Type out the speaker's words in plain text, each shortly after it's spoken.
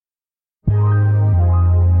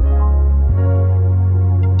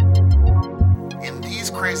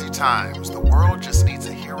Sometimes the world just needs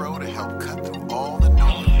a hero to help cut through all the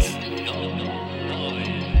noise.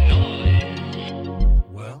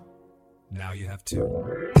 Well, now you have two.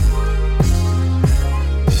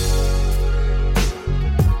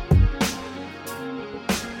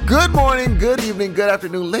 Good morning, good evening, good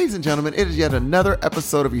afternoon, ladies and gentlemen. It is yet another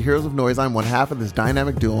episode of your Heroes of Noise. I'm one half of this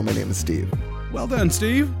dynamic duo. My name is Steve. Well done,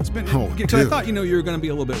 Steve. It's been. I thought you were going to be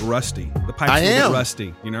a little bit rusty. The pipes were a little bit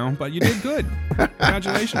rusty, but you did good.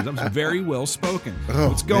 Congratulations. That was very well spoken.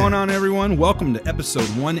 What's going on, everyone? Welcome to episode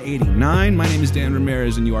 189. My name is Dan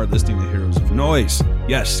Ramirez, and you are listening to Heroes of Noise.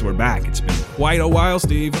 Yes, we're back. It's been quite a while,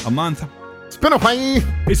 Steve. A month. It's been a while.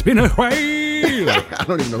 It's been a while. I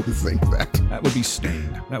don't even know who sings that. That would be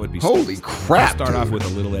Stained. Holy crap! I'll start off with a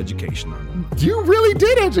little education on them. You really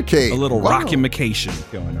did educate. A little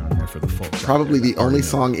rockification going on there for the folks. Probably the only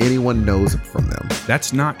song anyone knows from them.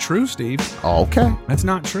 That's not true, Steve. Okay. That's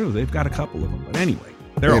not true. They've got a couple of them. But anyway,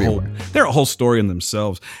 they're a whole story in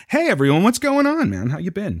themselves. Hey, everyone, what's going on, man? How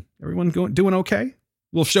you been? Everyone doing okay?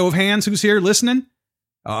 Little show of hands. Who's here listening?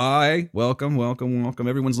 Aye. Welcome.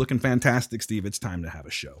 Everyone's looking fantastic, Steve. It's time to have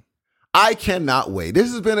a show. I cannot wait.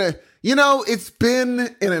 This has been I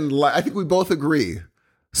think we both agree.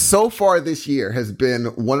 So far this year has been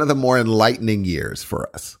one of the more enlightening years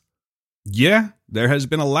for us. Yeah, there has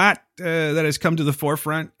been a lot that has come to the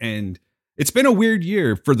forefront, and it's been a weird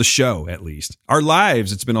year for the show, at least. Our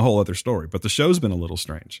lives, it's been a whole other story, but the show's been a little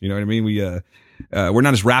strange. You know what I mean? We're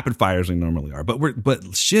not as rapid fire as we normally are,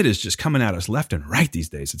 but shit is just coming at us left and right these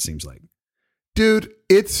days, it seems like. Dude,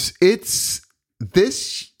 it's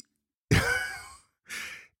this.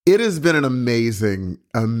 It has been an amazing.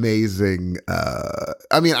 I've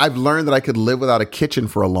learned that I could live without a kitchen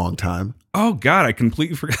for a long time. Oh God, I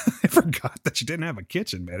completely forgot. I forgot that you didn't have a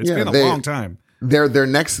kitchen, man. It's been a long time. Their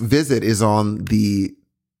next visit is on the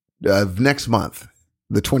next month,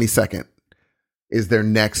 the 22nd is their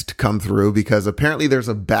next come through, because apparently there's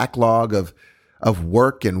a backlog of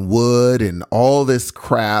work and wood and all this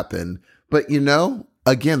crap. But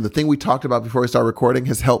again, the thing we talked about before we started recording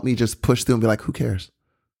has helped me just push through and be like, who cares?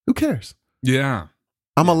 Who cares? Yeah.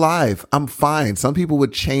 I'm alive. I'm fine. Some people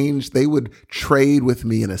would change. They would trade with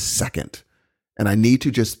me in a second. And I need to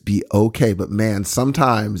just be okay. But man,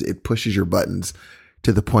 sometimes it pushes your buttons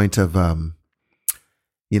to the point of, getting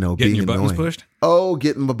being your annoying. Buttons pushed? Oh,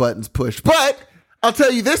 getting my buttons pushed. But I'll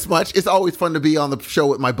tell you this much. It's always fun to be on the show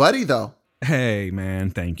with my buddy, though. Hey, man.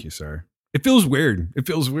 Thank you, sir. It feels weird.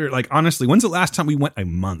 Like, honestly, when's the last time we went a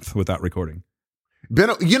month without recording?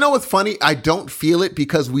 You know what's funny? I don't feel it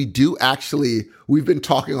because we've been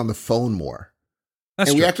talking on the phone more.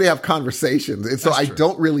 That's true. We actually have conversations. And so I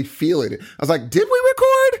don't really feel it. I was like, did we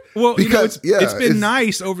record? Well, because it's been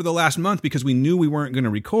nice over the last month because we knew we weren't going to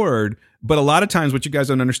record. But a lot of times what you guys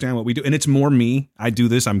don't understand what we do, and it's more me. I do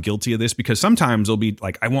this. I'm guilty of this because sometimes it'll be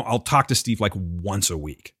like, I'll talk to Steve like once a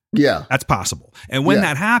week. Yeah. That's possible. And when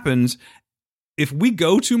that happens, if we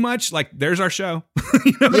go too much, like, there's our show.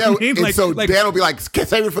 You know what I mean? And so Dan will be like,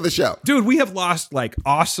 save it for the show. Dude, we have lost like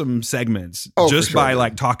awesome segments by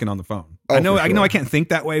like talking on the phone. I know I can't think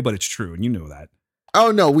that way, but it's true. And you know that.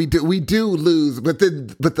 Oh no, we do lose, but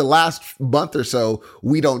the last month or so,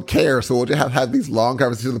 we don't care. So we'll just have these long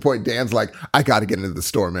conversations to the point Dan's like, I got to get into the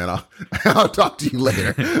store, man. I'll talk to you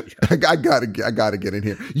later. I gotta get in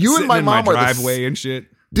here. You Sitting and my in mom my are driveway and shit.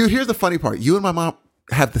 Dude, here's the funny part. You and my mom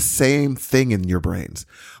have the same thing in your brains.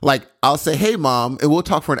 Like, I'll say, hey, mom, and we'll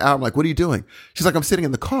talk for an hour. I'm like, what are you doing? She's like, I'm sitting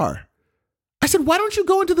in the car. I said, why don't you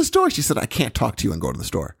go into the store? She said, I can't talk to you and go to the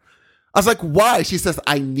store. I was like, why? She says,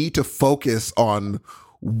 I need to focus on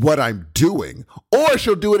what I'm doing. Or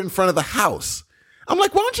she'll do it in front of the house. I'm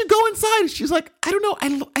like, why don't you go inside? She's like, I don't know.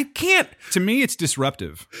 I can't. To me, it's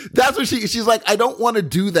disruptive. That's what she's like, I don't want to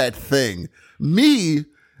do that thing.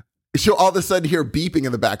 She'll all of a sudden hear beeping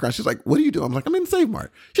in the background. She's like, what are you doing? I'm like, I'm in Save Mart.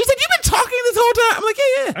 She's like, you've been talking this whole time? I'm like,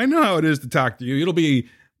 yeah. I know how it is to talk to you. It'll be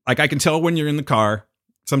like, I can tell when you're in the car.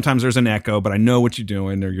 Sometimes there's an echo, but I know what you're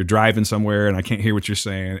doing, or you're driving somewhere and I can't hear what you're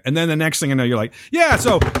saying. And then the next thing I know, you're like, yeah,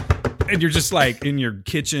 so, and you're just like in your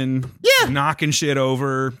kitchen, knocking shit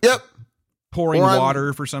over. Yep. Pouring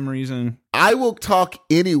water for some reason. I will talk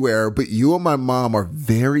anywhere, but you and my mom are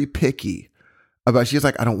very picky about, she's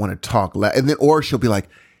like, I don't want to talk. And then, or she'll be like,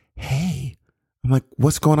 hey, I'm like,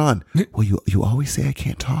 what's going on? Well, you always say I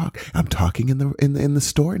can't talk. I'm talking in the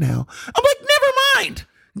store now. I'm like, never mind.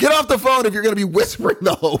 Get off the phone if you're going to be whispering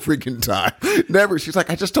the whole freaking time. Never. She's like,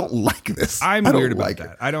 I just don't like this. I'm weird about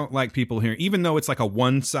that. I don't like people hearing, even though it's like a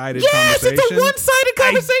one-sided conversation. Yes, it's a one-sided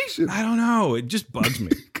conversation. I don't know. It just bugs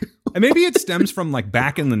me. And maybe it stems from like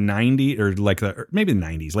back in the 90s or like maybe the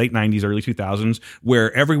 90s, late 90s, early 2000s,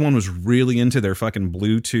 where everyone was really into their fucking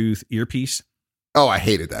Bluetooth earpiece. Oh, I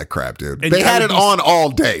hated that crap, dude. And they had it on all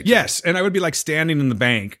day. Dude. Yes. And I would be like standing in the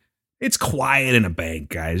bank. It's quiet in a bank,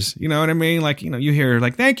 guys. You know what I mean? Like, you hear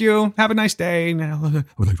like, thank you. Have a nice day. Now, I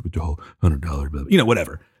would like to withdraw $100,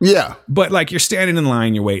 whatever. Yeah. But like you're standing in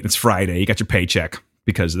line, you're waiting. It's Friday. You got your paycheck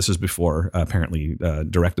because this is before apparently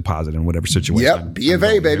direct deposit and whatever situation. Yep. B of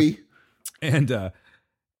A, baby. And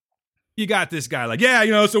you got this guy like,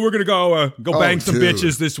 yeah, so we're going to go bang some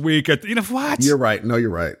bitches this week. What? You're right. No, you're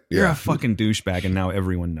right. Yeah. You're a fucking douchebag and now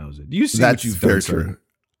everyone knows it. Do you see what you've done? That's very true.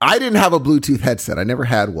 I didn't have a Bluetooth headset. I never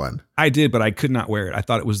had one. I did, but I could not wear it. I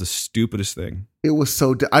thought it was the stupidest thing. It was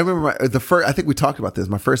so... I remember I think we talked about this.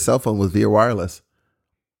 My first cell phone was via wireless.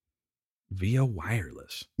 Via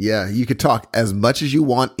wireless? Yeah, you could talk as much as you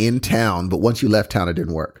want in town, but once you left town, it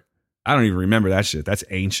didn't work. I don't even remember that shit. That's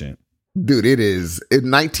ancient. Dude, it is. In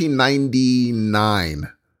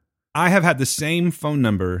 1999. I have had the same phone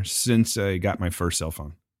number since I got my first cell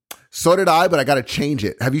phone. So did I, but I got to change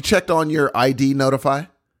it. Have you checked on your ID Notify?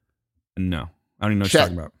 No, I don't even know what you're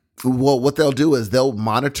talking about. Well, what they'll do is they'll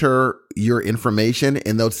monitor your information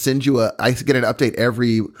and they'll send you I get an update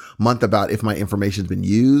every month about if my information's been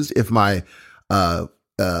used, if my,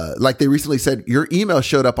 like they recently said, your email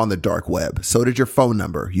showed up on the dark web. So did your phone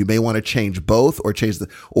number. You may want to change both or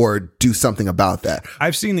or do something about that.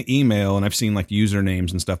 I've seen the email and I've seen like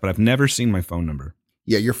usernames and stuff, but I've never seen my phone number.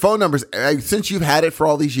 Yeah. Your phone number's, since you've had it for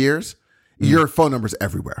all these years, your phone number's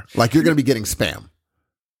everywhere. Like you're going to be getting spam.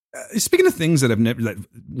 Speaking of things that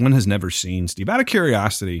one has never seen, Steve, out of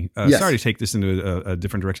curiosity, yes. Sorry to take this into a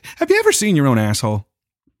different direction. Have you ever seen your own asshole?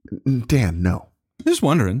 Dan, no. Just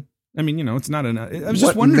wondering. I mean, it's not I was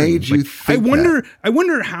just wondering. What made you think that? I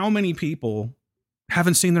wonder how many people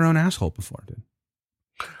haven't seen their own asshole before, dude.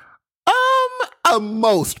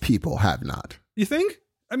 Most people have not. You think?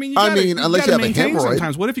 I mean, unless you have a hemorrhoid.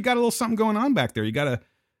 Sometimes. What if you got a little something going on back there? You gotta,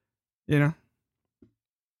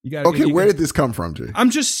 where did this come from, G? I'm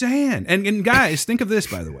just saying. And guys, think of this,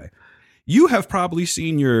 by the way. You have probably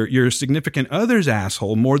seen your significant other's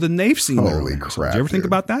asshole more than they've seen their own asshole. Did you ever think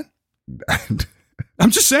about that? I'm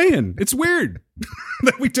just saying. It's weird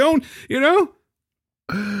that we don't,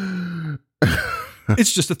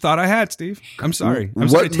 It's just a thought I had, Steve. I'm sorry.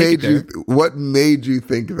 What made you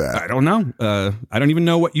think that? I don't know. I don't even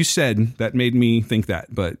know what you said that made me think that,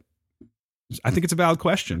 but I think it's a valid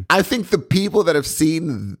question. I think the people that have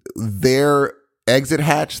seen their exit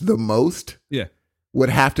hatch the most would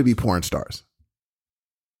have to be porn stars.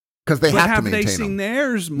 Because they have to maintain them. Have they seen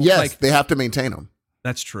theirs? Yes, they have to maintain them.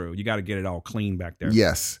 That's true. You got to get it all clean back there.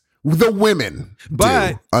 Yes. The women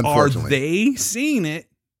but do, unfortunately. Are they seeing it?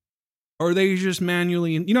 Or are they just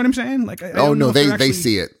manually, you know what I'm saying? Like, they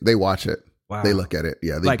see it. They watch it. Wow. They look at it.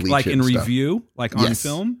 Yeah, they like bleach it in and review, like on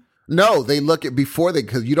film. No, they look at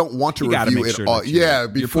because you don't want to review it all. Yeah,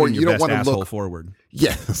 before you don't want to look forward.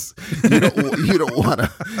 Yes, you don't want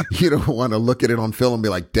to look at it on film and be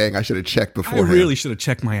like, "Dang, I should have checked before." I really should have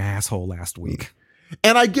checked my asshole last week.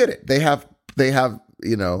 And I get it. They have.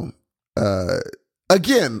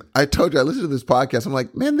 Again, I told you I listened to this podcast. I'm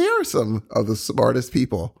like, man, they are some of the smartest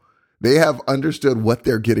people. They have understood what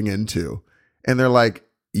they're getting into, and they're like,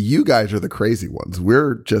 "You guys are the crazy ones.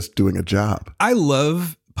 We're just doing a job." I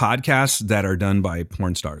love podcasts that are done by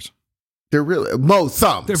porn stars. They're really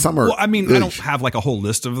some are. Well, I mean, I don't have like a whole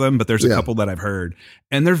list of them, but there's a couple that I've heard,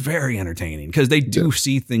 and they're very entertaining because they do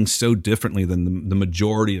see things so differently than the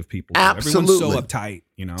majority of people. Absolutely, everyone's so uptight,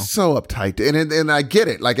 so uptight, and I get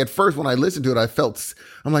it. Like at first when I listened to it,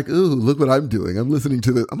 I'm like, ooh, look what I'm doing. I'm listening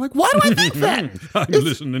to this. I'm like, why do I think that? I'm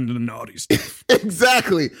listening to the naughty stuff.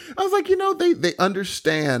 Exactly. I was like, they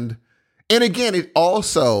understand, and again, it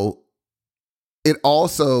also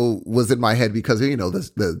was in my head because,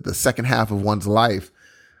 the second half of one's life,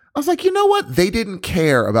 I was like, you know what? They didn't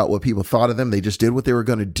care about what people thought of them. They just did what they were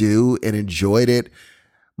going to do and enjoyed it.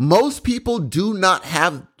 Most people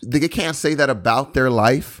they can't say that about their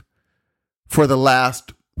life for the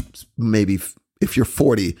last, maybe if you're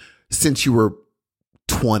 40, since you were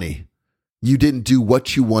 20. You didn't do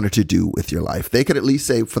what you wanted to do with your life. They could at least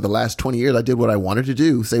say, for the last 20 years, I did what I wanted to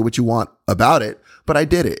do. Say what you want about it, but I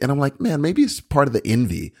did it. And I'm like, man, maybe it's part of the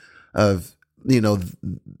envy of,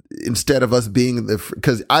 instead of us being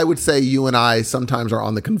because I would say you and I sometimes are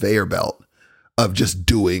on the conveyor belt of just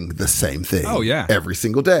doing the same thing. Oh, yeah. Every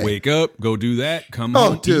single day. Wake up, go do that, come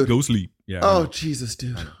home, eat, go sleep. Yeah. Oh, Jesus,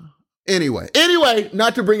 dude. Anyway,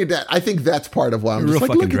 not to bring it down. I think that's part of why I'm just real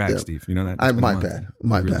like, fucking drag, Steve. You know that? My bad.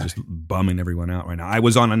 My bad. Just bumming everyone out right now. I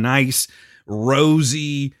was on a nice,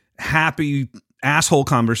 rosy, happy asshole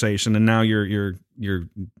conversation, and now you're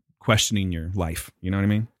questioning your life. You know what I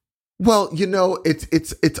mean? Well,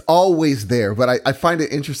 it's always there, but I find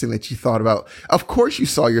it interesting that you thought about. Of course, you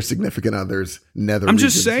saw your significant other's nether. I'm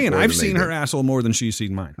just saying, I've seen her asshole more than she's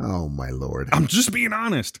seen mine. Oh my Lord! I'm just being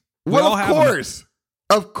honest. Well,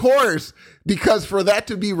 of course, because for that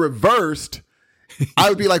to be reversed, I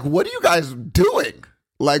would be like, "What are you guys doing?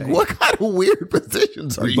 Like, what kind of weird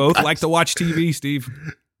positions are you?" Both like to watch TV, Steve.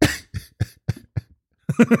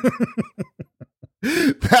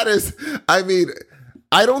 That is, I mean.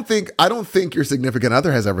 I don't think your significant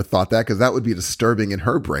other has ever thought that, because that would be disturbing in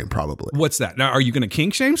her brain, probably. What's that? Now, are you going to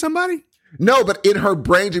kink shame somebody? No, but in her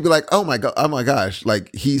brain, she'd be like, oh my gosh,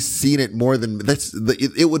 like he's seen it more than that's.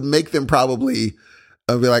 It would make them probably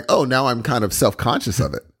be like, oh, now I'm kind of self-conscious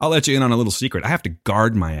of it. I'll let you in on a little secret. I have to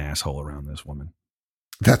guard my asshole around this woman.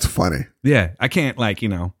 That's funny. Yeah, I can't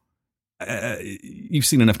you've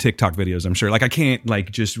seen enough TikTok videos, I'm sure. Like I can't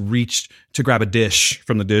just reach to grab a dish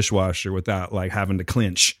from the dishwasher without having to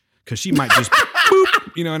clinch, because she might just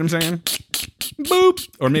boop. You know what I'm saying? Boop.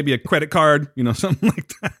 Or maybe a credit card, something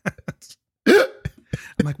like that.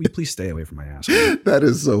 I'm like, will you please stay away from my asshole? That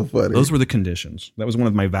is so funny. Those were the conditions. That was one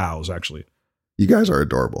of my vows, actually. You guys are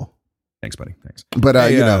adorable. Thanks, buddy. Thanks. But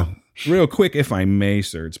real quick, if I may,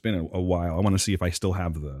 sir, it's been a while. I want to see if I still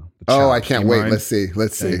have the I can't wait. Mind? Let's see.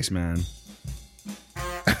 Thanks, man.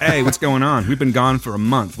 Hey, what's going on? We've been gone for a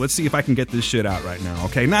month. Let's see if I can get this shit out right now,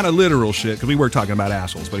 okay? Not a literal shit, because we were talking about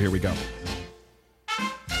assholes, but here we go.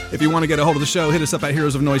 If you want to get a hold of the show, hit us up at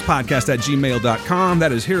heroesofnoisepodcast@gmail.com.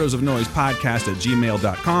 That is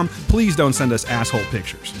heroesofnoisepodcast@gmail.com. Please don't send us asshole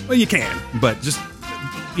pictures. Well, you can, but just...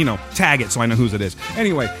 tag it so I know whose it is.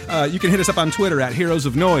 Anyway, you can hit us up on Twitter at Heroes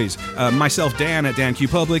of Noise, myself, Dan, at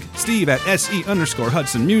DanQPublic, Steve at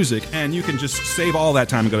SE_Hudson Music, and you can just save all that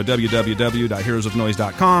time and go to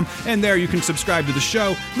www.heroesofnoise.com, and there you can subscribe to the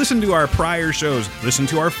show, listen to our prior shows, listen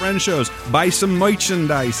to our friend shows, buy some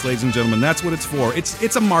merchandise, ladies and gentlemen. That's what it's for.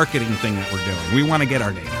 It's a marketing thing that we're doing. We want to get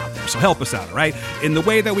our name out there, so help us out, all right? And the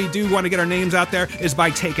way that we do want to get our names out there is by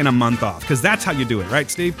taking a month off, because that's how you do it, right,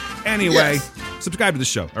 Steve? Anyway, subscribe to the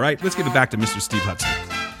show. All right, let's give it back to Mr. Steve Hudson.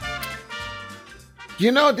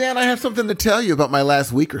 Dan, I have something to tell you about my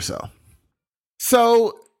last week or so.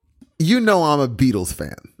 So, I'm a Beatles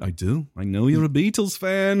fan. I do. I know you're a Beatles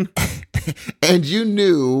fan. And you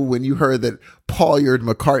knew when you heard that Paul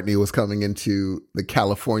McCartney was coming into the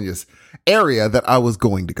California's area that I was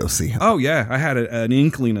going to go see him. Oh, yeah. I had an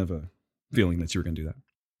inkling of a feeling that you were going to do that.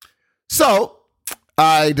 So,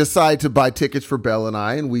 I decide to buy tickets for Belle and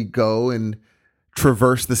I, and we go and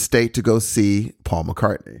traverse the state to go see Paul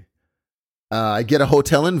McCartney. I get a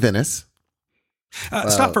hotel in Venice.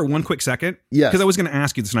 Stop for one quick second. Yes. Because I was going to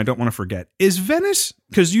ask you this and I don't want to forget. Is Venice,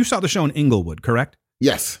 because you saw the show in Inglewood, correct?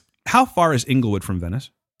 Yes. How far is Inglewood from Venice?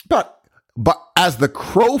 But as the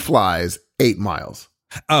crow flies, 8 miles.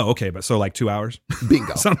 Oh, okay. But so 2 hours?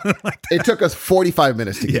 Bingo. Something like that. It took us 45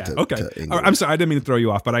 minutes to get to Inglewood. I'm sorry. I didn't mean to throw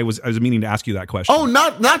you off, but I was meaning to ask you that question. Oh,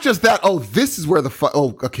 not just that. Oh, this is where the fun.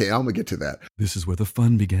 Oh, okay. I'm going to get to that. This is where the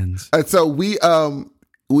fun begins. And so we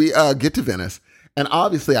get to Venice, and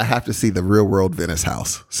obviously I have to see the Real World Venice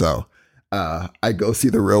house. So I go see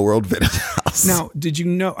the Real World Venice house. Now, did you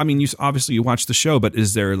know? I mean, you watched the show, but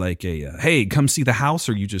is there hey, come see the house,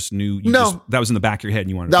 or you just knew? That was in the back of your head, and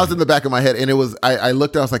you wanted. That was in the back of my head, and it was. I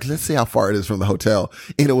looked. I was like, let's see how far it is from the hotel,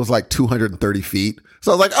 and it was 230 feet.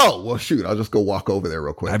 So I was like, oh well, shoot, I'll just go walk over there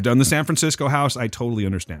real quick. I've done the San Francisco house. I totally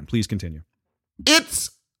understand. Please continue.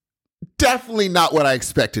 It's definitely not what I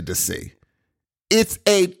expected to see. It's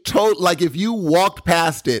a total, if you walked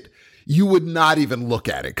past it, you would not even look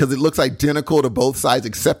at it because it looks identical to both sides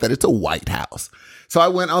except that it's a white house. So I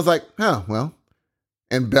was like, oh, well.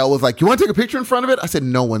 And Belle was like, you want to take a picture in front of it? I said,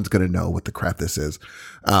 no one's going to know what the crap this is.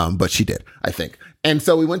 But she did, I think. And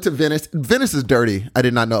so we went to Venice. Venice is dirty. I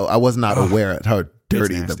did not know. I was not aware of how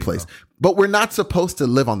dirty nasty, the place. Bro. But we're not supposed to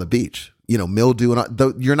live on the beach. Mildew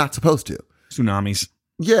and you're not supposed to. Tsunamis.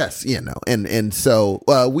 Yes, and so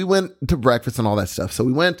we went to breakfast and all that stuff. So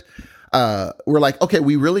we went, we're like, okay,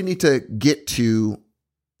 we really need to get to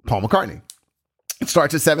Paul McCartney. It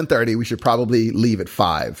starts at 7:30. We should probably leave at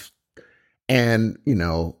 5. And,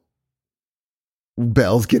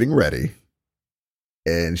 Belle's getting ready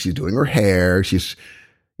and she's doing her hair. She's,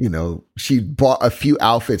 she bought a few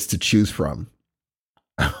outfits to choose from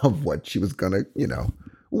of what she was going to,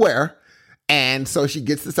 wear. And so she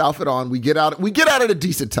gets this outfit on. We get out at a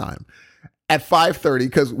decent time at 5:30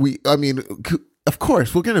 because of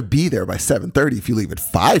course, we're going to be there by 7:30 if you leave at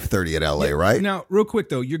 5:30 at LA, right? Now, real quick,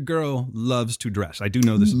 though, your girl loves to dress. I do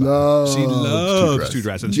know this about her. She loves to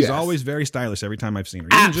dress. And she's always very stylish every time I've seen her.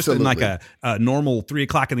 Even just in like a normal 3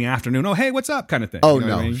 o'clock in the afternoon, oh, hey, what's up kind of thing. Oh, you know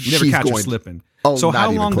no. What I mean? You never catch her slipping. Oh, so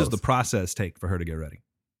how long does the process take for her to get ready?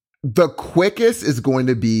 The quickest is going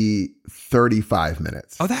to be 35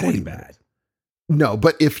 minutes. Oh, that ain't bad. No,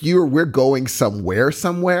 but if we're going somewhere.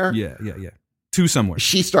 Yeah. To somewhere.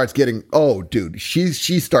 She starts getting,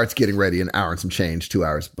 she starts getting ready an hour and some change, 2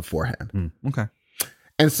 hours beforehand. Okay.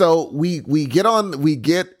 And so we get,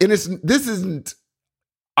 and this isn't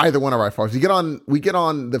either one of our faults. We get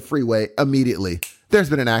on the freeway immediately. There's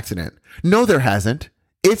been an accident. No, there hasn't.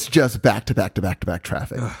 It's just back to back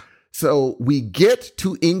traffic. Ugh. So we get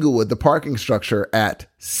to Inglewood, the parking structure, at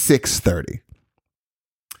 6:30.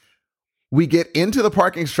 We get into the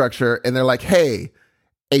parking structure and they're like, hey,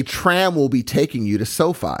 a tram will be taking you to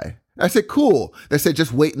SoFi. I said, cool. They said,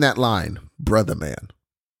 just wait in that line. Brother, man.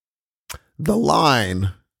 The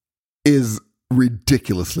line is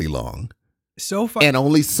ridiculously long. SoFi. And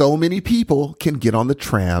only so many people can get on the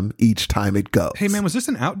tram each time it goes. Hey, man, was this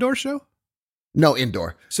an outdoor show? No,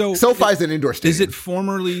 indoor. So SoFi is an indoor stadium. Is it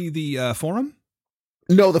formerly the Forum?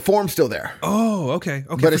 No, the Forum's still there. Oh, okay.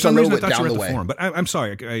 But it's a little bit down the way. Forum, but I'm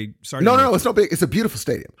sorry. Sorry. No, it's not big. It's a beautiful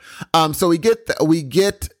stadium. So we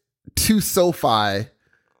get to SoFi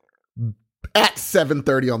at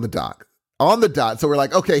 7:30 on the dot. So we're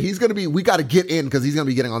like, okay, we got to get in because he's going to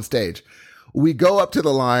be getting on stage. We go up to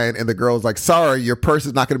the line and the girl's like, sorry, your purse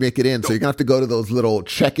is not going to make it in. So you're going to have to go to those little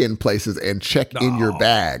check-in places and check in your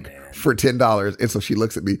bag. Man. For $10. And so she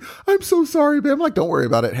looks at me. I'm so sorry, babe. I'm like, don't worry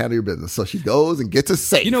about it. Handle your business. So she goes and gets a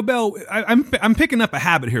safe. You know, Belle, I'm picking up a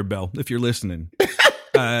habit here, Belle, if you're listening.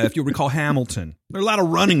 If you'll recall Hamilton. There's a lot of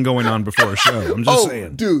running going on before a show. I'm just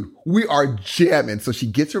saying. Dude, we are jamming. So she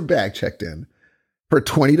gets her bag checked in for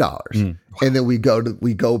 $20. And then we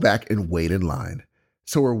go back and wait in line.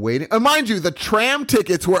 So we're waiting. And mind you, the tram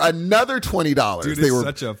tickets were another $20. Dude, they were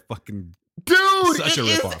such a fucking... Dude, such a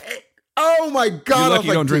ripoff. Oh my God. You're lucky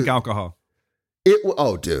you don't drink alcohol.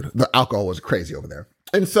 Dude, the alcohol was crazy over there.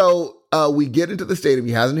 And so we get into the stadium.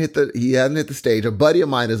 He hasn't hit the stage. A buddy of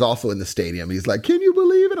mine is also in the stadium. He's like, can you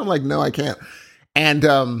believe it? I'm like, no, I can't. And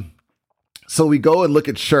so we go and look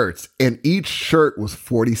at shirts, and each shirt was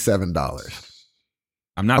 $47.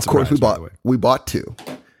 I'm not surprised. Of course, we bought two.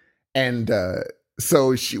 And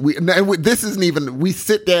so this isn't even, we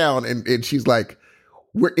sit down and she's like,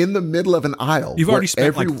 we're in the middle of an aisle. You've already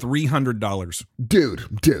spent like $300.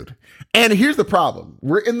 Dude. And here's the problem.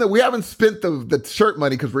 We haven't spent the shirt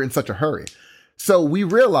money because we're in such a hurry. So we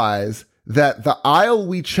realize that the aisle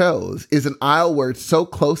we chose is an aisle where it's so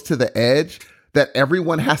close to the edge that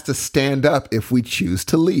everyone has to stand up if we choose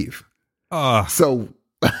to leave. So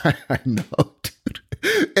I know, dude.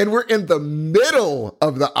 And we're in the middle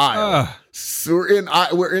of the aisle. So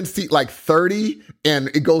we're in seat like 30, and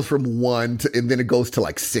it goes from 1 to, and then it goes to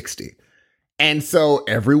like 60. And so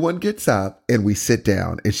everyone gets up and we sit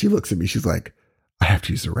down, and she looks at me. She's like, I have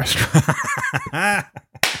to use the restroom.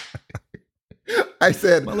 I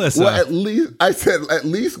said, Melissa. at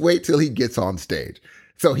least wait till he gets on stage.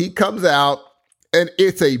 So he comes out, and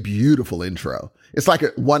it's a beautiful intro. It's like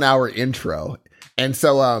a 1 hour intro. And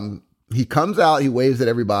so, he comes out, he waves at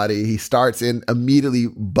everybody. He starts in, immediately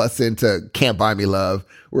busts into Can't Buy Me Love.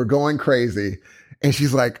 We're going crazy. And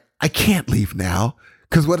she's like, I can't leave now.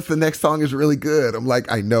 Because what if the next song is really good? I'm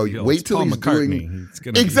like, I know. Wait till he's doing...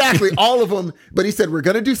 Exactly, all of them. But he said, we're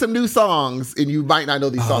going to do some new songs, and you might not know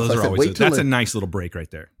these songs. So I said, wait till... That's a nice little break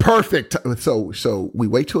right there. Perfect. So we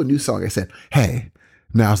wait till a new song. I said, hey,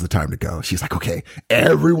 now's the time to go. She's like, okay.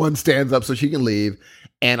 Everyone stands up so she can leave.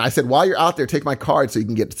 And I said, while you're out there, take my card so you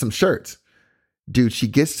can get some shirts. Dude, she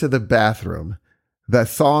gets to the bathroom. That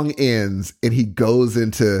song ends, and he goes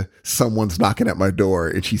into someone's knocking at my door,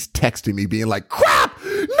 and she's texting me being like, crap,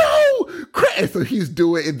 no, crap. And so he's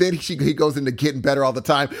doing, and then he goes into Getting Better All the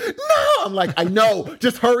Time. No, I'm like, I know,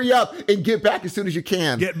 just hurry up and get back as soon as you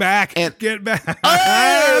can. Get back. Hey!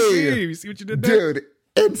 See what you did there? Dude.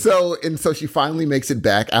 And so she finally makes it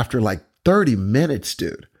back after like 30 minutes,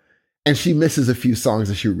 dude. And she misses a few songs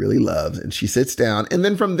that she really loves, and she sits down. And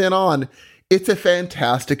then from then on, it's a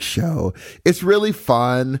fantastic show. It's really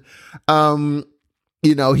fun.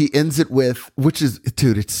 He ends it with, which is,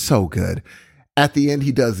 dude, it's so good. At the end,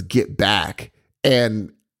 he does Get Back,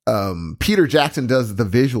 and Peter Jackson does the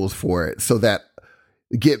visuals for it, so that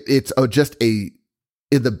it's just in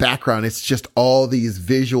the background, it's just all these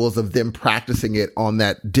visuals of them practicing it on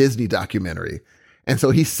that Disney documentary. And so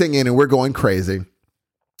he's singing, and we're going crazy.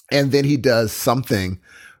 And then he does something,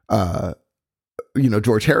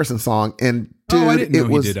 George Harrison song. And Dude, I didn't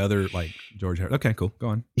know he did other like George Harrison. Okay, cool. Go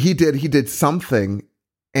on. He did something,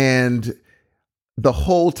 and the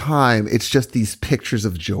whole time it's just these pictures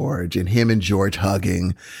of George and him and George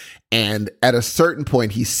hugging. And at a certain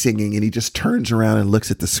point, he's singing, and he just turns around and looks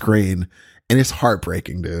at the screen, and it's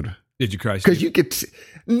heartbreaking, dude. Did you cry? Because you could,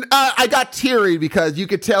 I got teary because you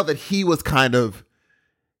could tell that he was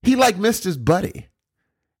he like missed his buddy.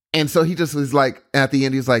 And so he just was like, at the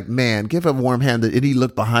end, he's like, man, give a warm hand. And he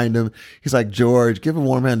looked behind him. He's like, George, give a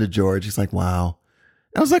warm hand to George. He's like, wow.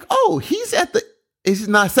 And I was like, oh, he's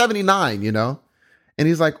not 79, you know? And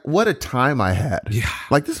he's like, what a time I had. Yeah.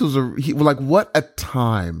 Like this was what a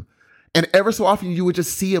time. And ever so often you would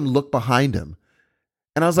just see him look behind him.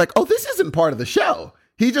 And I was like, oh, this isn't part of the show.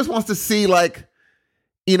 He just wants to see, like,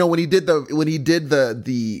 you know, when he did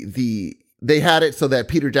they had it so that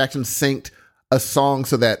Peter Jackson synced a song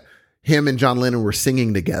so that him and John Lennon were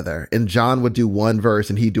singing together, and John would do one verse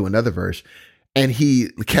and he'd do another verse, and he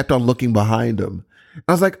kept on looking behind him.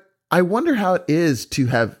 I was like, I wonder how it is to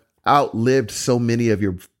have outlived so many of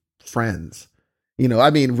your friends. You know, I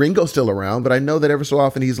mean, Ringo's still around, but I know that ever so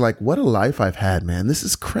often he's like, what a life I've had, man. This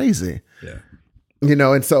is crazy. Yeah. You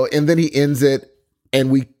know, and then he ends it, and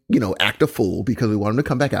we, you know, act a fool because we want him to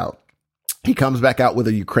come back out. He comes back out with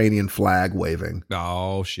a Ukrainian flag waving.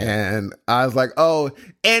 Oh, shit. And I was like, oh.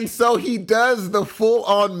 And so he does the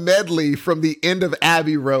full-on medley from the end of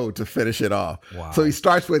Abbey Road to finish it off. Wow. So he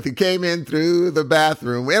starts with, he came in through the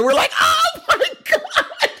bathroom. And we're like, oh, my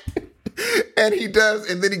God. And he does.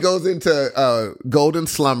 And then he goes into Golden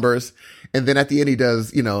Slumbers. And then at the end, he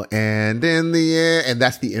does, you know, and in the end. And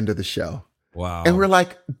that's the end of the show. Wow. And we're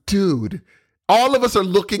like, dude. All of us are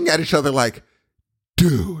looking at each other like,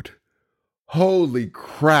 dude. Holy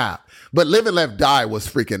crap. But Live and Let Die was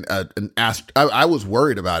freaking I was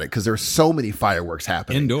worried about it because there were so many fireworks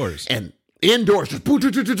happening. Indoors. And indoors. Just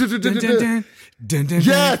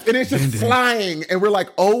yes. And it's just flying. And we're like,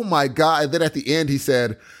 oh my God. And then at the end, he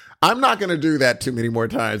said, I'm not going to do that too many more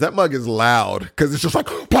times. That mug is loud because it's just like,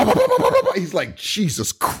 bah, bah, bah, bah, bah, bah. He's like,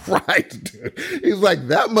 Jesus Christ, dude. He's like,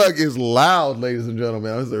 that mug is loud, ladies and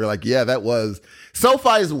gentlemen. They're like, yeah, that was.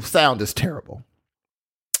 SoFi's sound is terrible.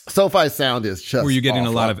 SoFi's sound is just. Were you getting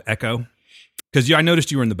a lot of echo? Because I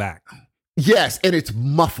noticed you were in the back. Yes, and it's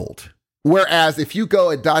muffled. Whereas if you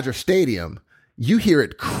go at Dodger Stadium, you hear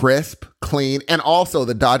it crisp, clean, and also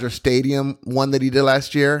the Dodger Stadium one that he did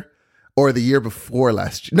last year or the year before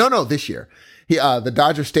last year. No, this year. The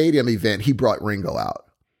Dodger Stadium event, he brought Ringo out,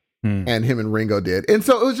 and him and Ringo did. And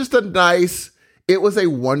so it was just it was a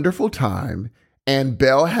wonderful time, and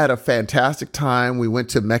Belle had a fantastic time. We went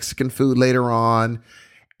to Mexican food later on.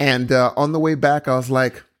 And on the way back, I was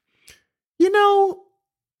like, you know,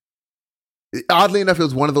 oddly enough, it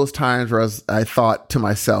was one of those times where I thought to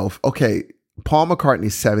myself, okay, Paul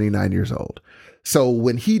McCartney's 79 years old. So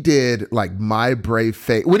when he did like My Brave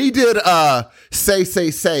Fate, when he did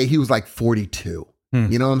Say, he was like 42.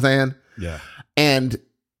 You know what I'm saying? Yeah. And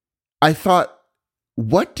I thought,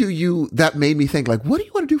 that made me think, like, what do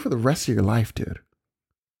you want to do for the rest of your life, dude?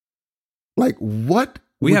 Like, what?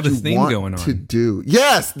 We have a thing going on to do.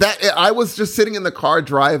 Yes, that I was just sitting in the car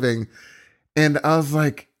driving, and I was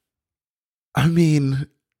like, I mean,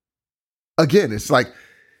 again, it's like,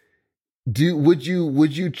 would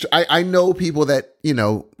you? I know people that, you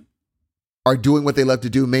know, are doing what they love to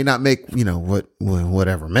do, may not make, you know,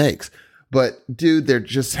 whatever makes, but dude, they're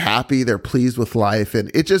just happy, they're pleased with life,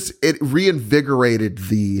 and it reinvigorated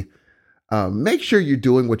the. Make sure you're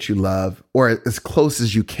doing what you love, or as close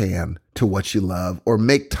as you can to what you love, or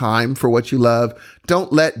make time for what you love.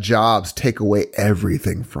 Don't let jobs take away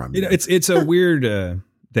everything from you. It's a weird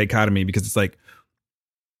dichotomy because it's like,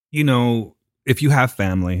 you know, if you have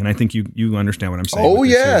family, and I think you understand what I'm saying. Oh,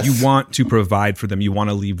 yes. You want to provide for them. You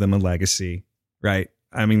want to leave them a legacy, right?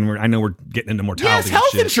 I mean, I know we're getting into mortality. Yes,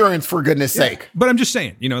 health insurance, for goodness sake. But I'm just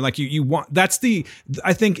saying, you know, like you want,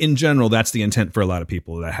 I think in general, that's the intent for a lot of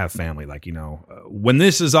people that have family. Like, you know, when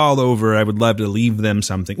this is all over, I would love to leave them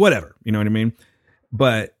something, whatever, you know what I mean?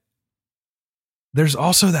 But there's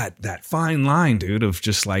also that fine line, dude, of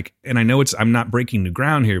just like, and I know I'm not breaking new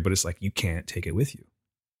ground here, but it's like, you can't take it with you.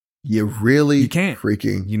 You can't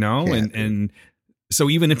freaking, you know, and so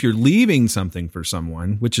even if you're leaving something for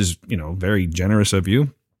someone, which is, you know, very generous of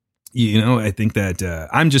you, you know, I think that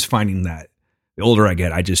I'm just finding that the older I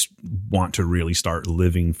get, I just want to really start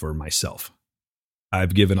living for myself.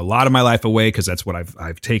 I've given a lot of my life away because that's what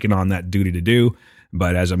I've taken on that duty to do.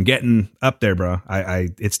 But as I'm getting up there, bro,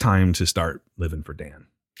 it's time to start living for Dan.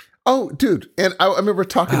 Oh, dude. And I remember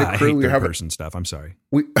talking to crew. We were having person stuff. I'm sorry.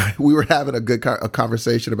 We were having a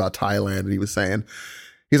conversation about Thailand, and he was saying,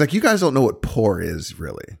 he's like, you guys don't know what poor is,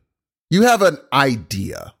 really. you have an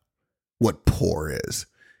idea what poor is.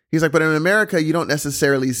 He's like, but in America, you don't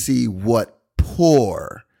necessarily see what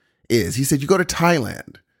poor is. He said, you go to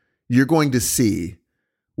Thailand, you're going to see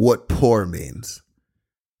what poor means.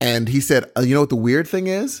 And he said, you know what the weird thing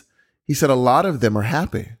is? He said, a lot of them are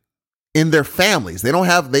happy in their families. They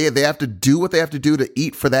have to do what they have to do to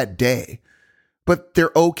eat for that day, but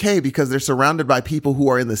they're okay because they're surrounded by people who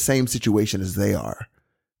are in the same situation as they are.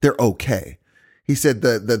 They're okay. He said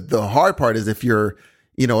the hard part is if you're,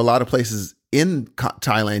 a lot of places in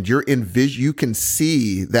Thailand, you can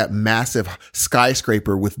see that massive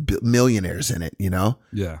skyscraper with millionaires in it,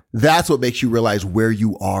 Yeah. That's what makes you realize where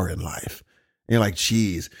you are in life. And you're like,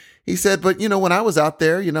 geez. He said, but when I was out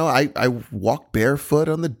there, I walked barefoot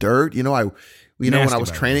on the dirt. When I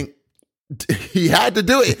was training, he had to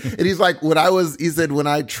do it. And he's like, when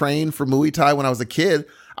I trained for Muay Thai when I was a kid,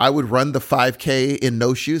 I would run the 5K in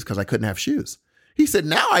no shoes because I couldn't have shoes. He said,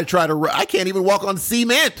 now I can't even walk on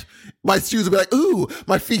cement. My shoes will be like, ooh,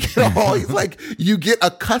 my feet get all. He's like, you get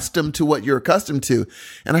accustomed to what you're accustomed to.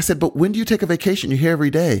 And I said, but when do you take a vacation? You're here every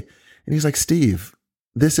day. And he's like, Steve,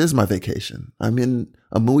 this is my vacation. I'm in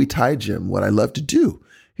a Muay Thai gym, what I love to do.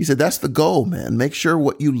 He said, that's the goal, man. Make sure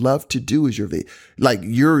what you love to do is your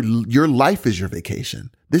life is your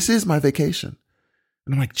vacation. This is my vacation.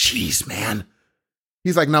 And I'm like, geez, man.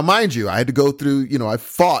 He's like, now, mind you, I had to go through, I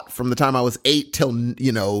fought from the time I was 8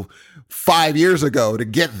 till, 5 years ago to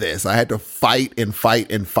get this. I had to fight and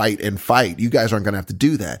fight and fight and fight. You guys aren't going to have to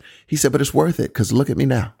do that. He said, but it's worth it because look at me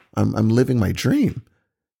now. I'm living my dream.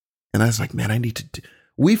 And I was like, man,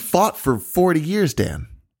 we fought for 40 years, Dan.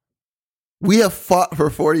 We have fought for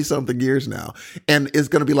 40 something years now. And it's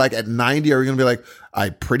going to be like at 90, are we going to be like, I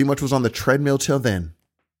pretty much was on the treadmill till then.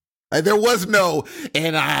 There was no,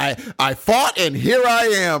 and I fought and here I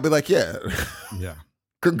am. Be like, yeah.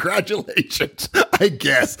 Congratulations. I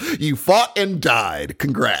guess you fought and died.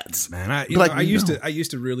 Congrats. Man, I used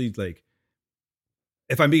to really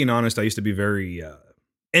if I'm being honest, I used to be very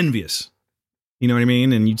envious. You know what I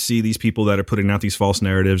mean? And you'd see these people that are putting out these false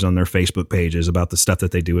narratives on their Facebook pages about the stuff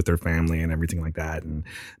that they do with their family and everything like that, and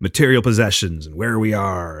material possessions and where we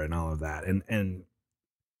are and all of that. And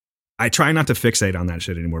I try not to fixate on that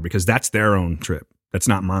shit anymore because that's their own trip. That's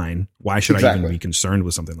not mine. Why should I even be concerned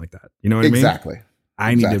with something like that? You know what I mean? Exactly.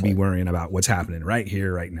 I need to be worrying about what's happening right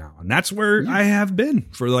here, right now. And that's where I have been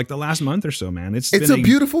for the last month or so, man. It's a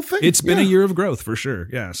beautiful thing. It's been a year of growth for sure.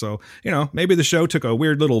 Yeah. So, maybe the show took a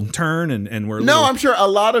weird little turn and we're I'm sure a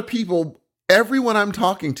lot of people, everyone I'm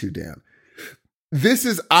talking to, Dan,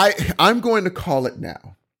 I'm going to call it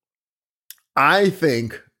now. I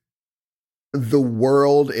think the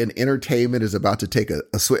world and entertainment is about to take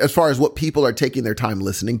a switch as far as what people are taking their time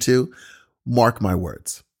listening to. Mark my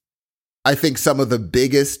words. I think some of the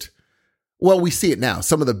biggest, we see it now.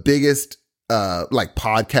 Some of the biggest,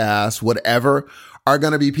 podcasts, whatever, are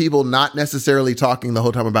going to be people not necessarily talking the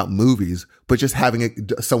whole time about movies, but just having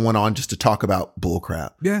someone on just to talk about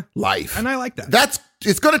bullcrap. Yeah. Life. And I like that.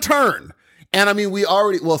 It's going to turn. And I mean,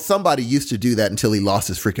 somebody used to do that until he lost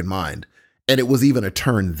his freaking mind. And it was even a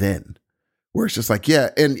turn then. Where it's just like, yeah.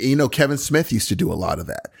 And, Kevin Smith used to do a lot of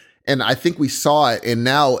that. And I think we saw it. And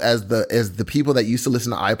now as the people that used to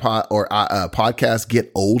listen to iPod or podcasts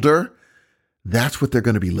get older, that's what they're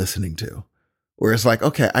going to be listening to. Where it's like,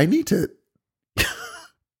 okay, I need to,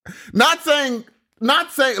 not saying,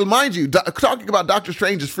 mind you, talking about Doctor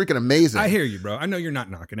Strange is freaking amazing. I hear you, bro. I know you're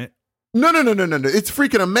not knocking it. No. It's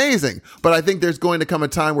freaking amazing. But I think there's going to come a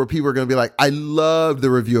time where people are going to be like, I love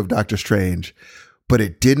the review of Doctor Strange, but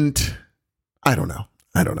it didn't. I don't know.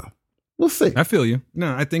 We'll see. I feel you.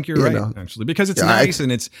 No, I think you're right, actually, because it's nice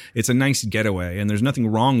and it's a nice getaway, and there's nothing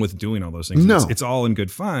wrong with doing all those things. No. It's all in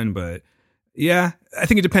good fun, but yeah, I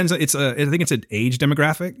think it depends. I think it's an age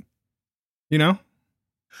demographic.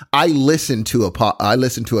 I listened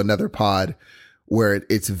to another pod where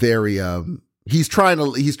it's very he's trying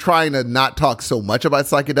to not talk so much about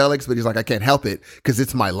psychedelics, but he's like, I can't help it because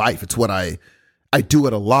it's my life. It's what I do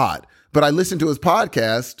it a lot. But I listened to his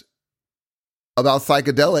podcast about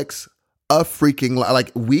psychedelics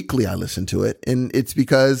weekly. I listen to it, and it's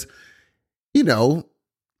because,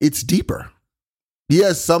 it's deeper. He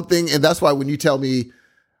has something, and that's why when you tell me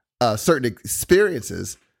certain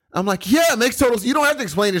experiences, I'm like, yeah, it makes total sense. You don't have to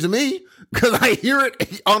explain it to me because I hear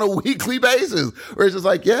it on a weekly basis. Where it's just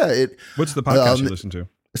like, yeah. What's the podcast you listen to?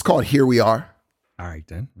 It's called Here We Are. All right,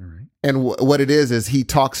 then. All right. And what it is he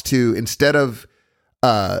talks to, instead of,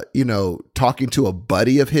 talking to a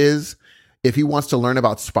buddy of his, if he wants to learn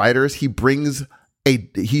about spiders, he brings a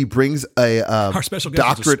our special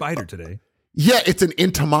guest is a spider today. Yeah, it's an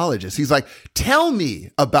entomologist. He's like, tell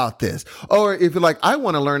me about this. Or if you're like, I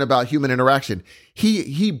want to learn about human interaction,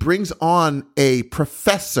 he brings on a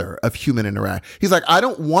professor of human interaction. He's like, I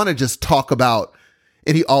don't want to just talk about,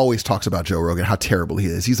 and he always talks about Joe Rogan, how terrible he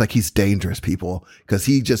is. He's like, he's dangerous, people, because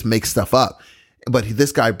he just makes stuff up. But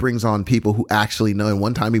this guy brings on people who actually know. And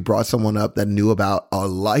one time he brought someone up that knew about a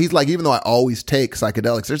lot. He's like, even though I always take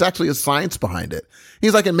psychedelics, there's actually a science behind it.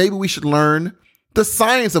 He's like, and maybe we should learn the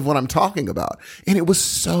science of what I'm talking about. And it was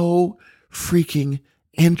so freaking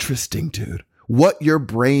interesting, dude, what your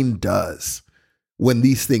brain does when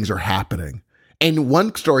these things are happening. And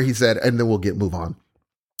one story he said, and then we'll move on.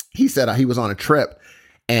 He said he was on a trip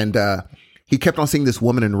and he kept on seeing this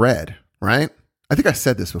woman in red, right? I think I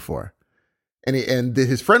said this before. And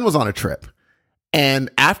his friend was on a trip.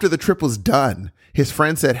 And after the trip was done, his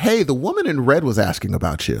friend said, hey, the woman in red was asking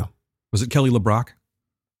about you. Was it Kelly LeBrock?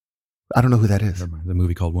 I don't know who that is. Never mind. The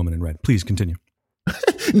movie called Woman in Red. Please continue.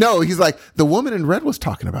 No, he's like, the woman in red was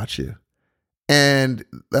talking about you. And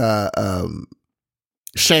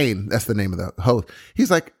Shane, that's the name of the host.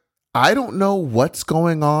 He's like, I don't know what's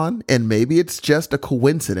going on, and maybe it's just a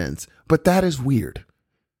coincidence, but that is weird.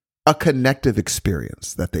 A connective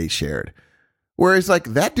experience that they shared. Whereas like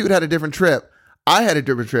that dude had a different trip. I had a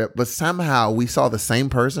different trip, but somehow we saw the same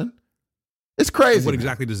person. It's crazy. What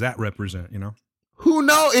exactly does that represent, you know? Who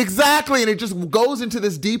knows? Exactly. And it just goes into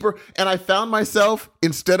this deeper. And I found myself,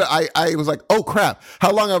 I was like, oh crap,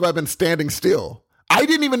 how long have I been standing still? I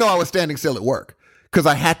didn't even know I was standing still at work because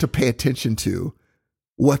I had to pay attention to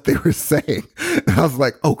what they were saying. And I was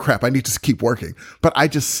like, oh crap, I need to keep working. But I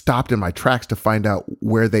just stopped in my tracks to find out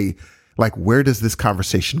where does this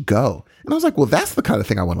conversation go? And I was like, well, that's the kind of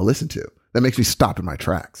thing I want to listen to. That makes me stop in my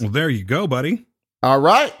tracks. Well, there you go, buddy. All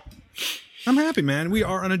right. I'm happy, man. We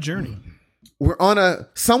are on a journey. We're on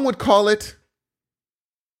some would call it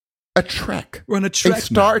a trek. We're on a trek. A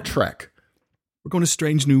Star Trek. We're going to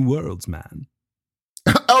strange new worlds, man.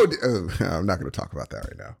 I'm not going to talk about that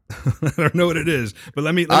right now. I don't know what it is, but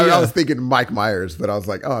let me I was thinking Mike Myers, but I was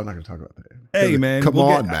like, I'm not going to talk about that. Hey, man. Come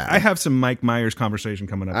on, man. I have some Mike Myers conversation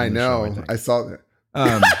coming up. I know. I saw that.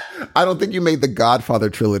 I don't think you made the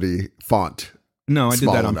Godfather trilogy font. No, I did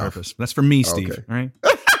that on purpose. That's for me, Steve. Okay. All right?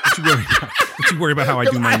 Don't you worry about how I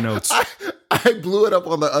do my notes. I blew it up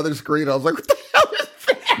on the other screen. I was like, what the hell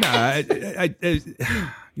is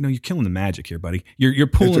that? You're killing the magic here, buddy. You're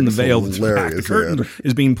pulling the veil. The curtain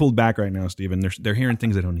is being pulled back right now, Stephen. They're hearing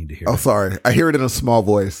things they don't need to hear. Oh, sorry. I hear it in a small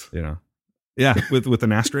voice. Yeah, with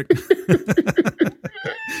an asterisk.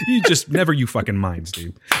 You fucking mind,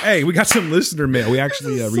 Steve. Hey, we got some listener mail. We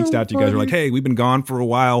actually reached out to you guys. We're like, hey, we've been gone for a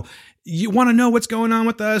while. You want to know what's going on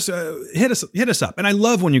with us? Hit us up. And I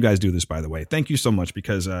love when you guys do this, by the way. Thank you so much,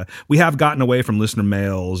 because we have gotten away from listener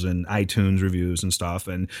mails and iTunes reviews and stuff.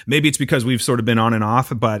 And maybe it's because we've sort of been on and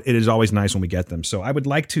off, but it is always nice when we get them. So I would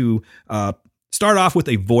like to start off with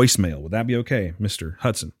a voicemail. Would that be okay, Mr.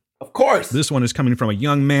 Hudson? Of course. This one is coming from a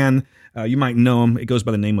young man. You might know him. It goes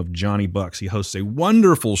by the name of Johnny Bucks. He hosts a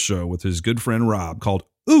wonderful show with his good friend Rob called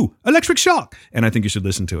Ooh, Electric Shock. And I think you should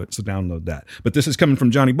listen to it. So download that. But this is coming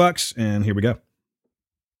from Johnny Bucks, and here we go.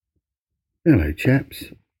 Hello, chaps.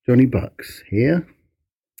 Johnny Bucks here.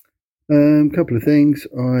 Couple of things.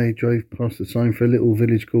 I drove past the sign for a little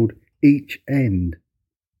village called Each End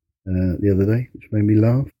the other day, which made me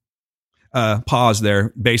laugh. Pause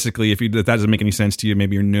there. Basically, if that doesn't make any sense to you,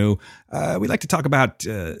 maybe you're new. We like to talk about,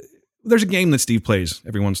 there's a game that Steve plays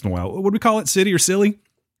every once in a while. What do we call it? City or Silly,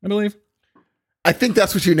 I believe? I think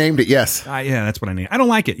that's what you named it, yes. Yeah, that's what I named it. I don't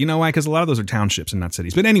like it. You know why? Because a lot of those are townships and not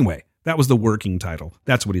cities. But anyway, that was the working title.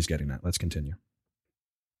 That's what he's getting at. Let's continue.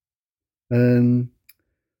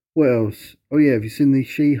 What else? Oh, yeah. Have you seen the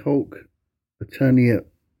She-Hulk Attorney at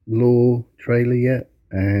Law trailer yet?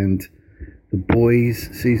 And The Boys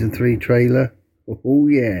Season 3 trailer? Oh,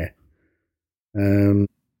 yeah. I'm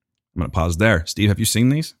going to pause there. Steve, have you seen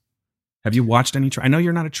these? Have you watched any? I know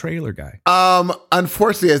you're not a trailer guy.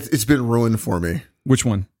 Unfortunately, it's been ruined for me. Which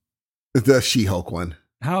one? The She-Hulk one.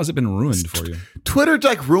 How has it been ruined for you? Twitter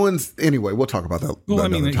ruins. Anyway, we'll talk about that. Well, I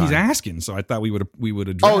mean, he's asking, so I thought we would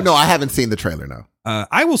address. Oh no, I haven't seen the trailer. No.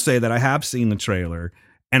 I will say that I have seen the trailer,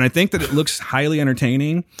 and I think that it looks highly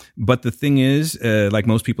entertaining. But the thing is, like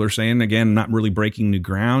most people are saying, again, not really breaking new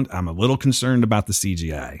ground. I'm a little concerned about the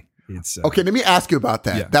CGI. Okay, let me ask you about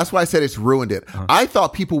that. Yeah. That's why I said it's ruined it. Uh-huh. I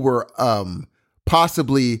thought people were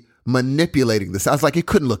possibly manipulating this. I was like, it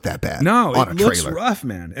couldn't look that bad. No, on it looks rough,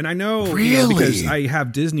 man. And I know, really? Because I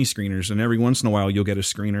have Disney screeners, and every once in a while you'll get a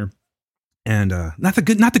screener And not the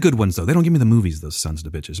good ones though. They don't give me the movies, those sons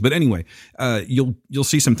of the bitches. But anyway, you'll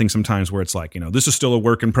see something sometimes where it's like, this is still a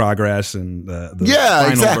work in progress and the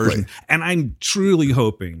final version. And I'm truly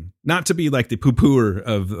hoping not to be like the poo-pooer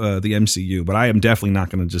of the MCU, but I am definitely not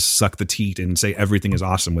going to just suck the teat and say everything is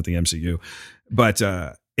awesome with the MCU. But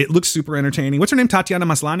it looks super entertaining. What's her name? Tatiana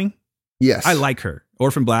Maslany? Yes. I like her.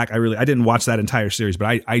 Orphan Black. I didn't watch that entire series,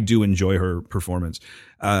 but I do enjoy her performance.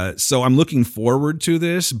 So I'm looking forward to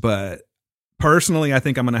this, but personally, I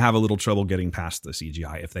think I'm going to have a little trouble getting past the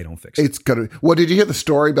CGI if they don't fix it. It's gonna. Well, did you hear the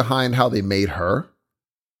story behind how they made her?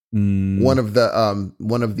 One of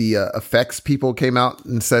the effects people came out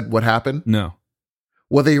and said what happened. No.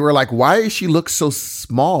 Well, they were like, "Why does she look so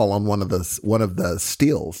small on one of the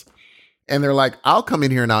stills?" And they're like, "I'll come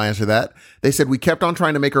in here and I'll answer that." They said we kept on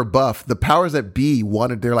trying to make her buff. The powers that be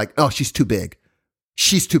wanted. They're like, "Oh, she's too big.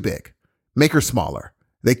 She's too big. Make her smaller."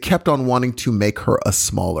 They kept on wanting to make her a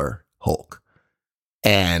smaller Hulk.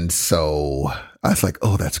 And so I was like,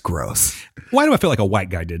 oh, that's gross. Why do I feel like a white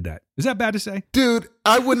guy did that? Is that bad to say? Dude,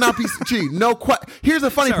 I would not be. Here's the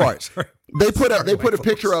funny part. Sorry. They put a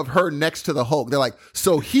picture of her next to the Hulk. They're like,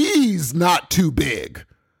 so he's not too big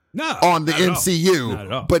on the MCU. Not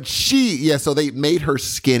at all. But so they made her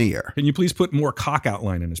skinnier. Can you please put more cock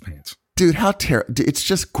outline in his pants? Dude, how terrible. It's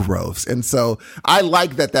just gross. And so I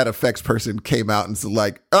like that effects person came out and said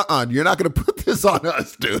like, you're not going to put this on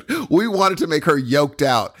us, dude. We wanted to make her yoked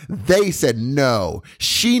out. They said, no,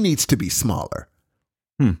 she needs to be smaller.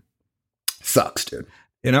 Sucks, dude.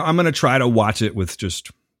 I'm going to try to watch it with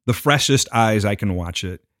just the freshest eyes I can watch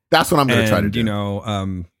it. That's what I'm going to try to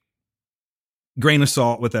do. Grain of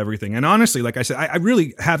salt with everything. And honestly, like I said, I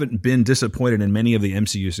really haven't been disappointed in many of the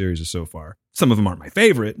MCU series so far. Some of them aren't my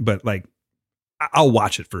favorite, but like I'll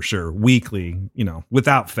watch it for sure weekly,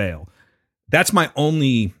 without fail. That's my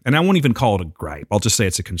only, and I won't even call it a gripe. I'll just say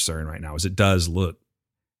it's a concern right now, is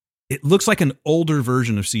it looks like an older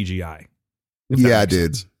version of CGI. Yeah,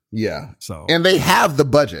 dude. Yeah. So, and they have the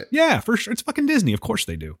budget. Yeah, for sure. It's fucking Disney. Of course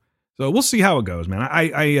they do. So we'll see how it goes, man.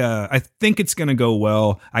 I think it's going to go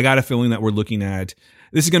well. I got a feeling that we're looking at,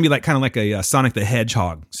 this is going to be like kind of like a Sonic the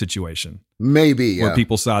Hedgehog situation. Maybe, yeah. Where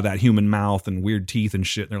people saw that human mouth and weird teeth and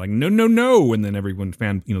shit. And they're like, no. And then everyone, the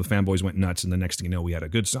fanboys went nuts. And the next thing you know, we had a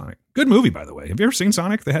good Sonic. Good movie, by the way. Have you ever seen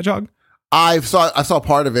Sonic the Hedgehog? I saw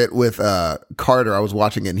part of it with Carter. I was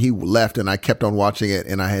watching it and he left and I kept on watching it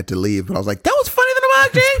and I had to leave. But I was like, that was funny than a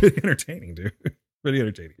watching. Pretty entertaining, dude. Pretty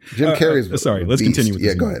entertaining. Jim Carrey's sorry, let's continue with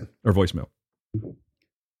this. Yeah, go ahead. Or voicemail.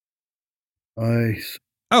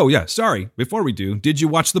 Oh, yeah, sorry. Before we do, did you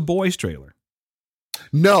watch The Boys trailer?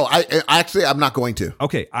 No, I'm not going to.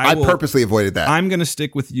 Okay. I purposely avoided that. I'm going to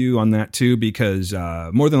stick with you on that too, because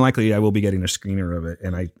more than likely I will be getting a screener of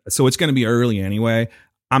it. So it's going to be early anyway.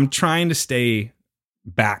 I'm trying to stay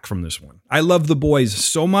back from this one. I love The Boys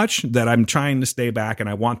so much that I'm trying to stay back, and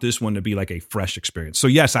I want this one to be like a fresh experience. So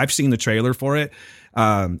yes, I've seen the trailer for it.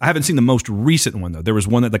 I haven't seen the most recent one though. There was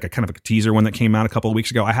one that like a kind of a teaser one that came out a couple of weeks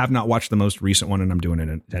ago. I have not watched the most recent one, and I'm doing it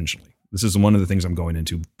intentionally. This is one of the things I'm going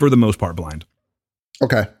into for the most part blind.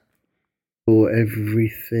 Okay. For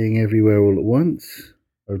Everything Everywhere All at Once,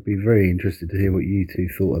 I'd be very interested to hear what you two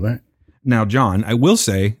thought of that. Now, John, I will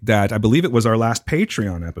say that I believe it was our last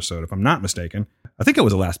Patreon episode, if I'm not mistaken. I think it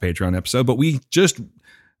was the last Patreon episode, but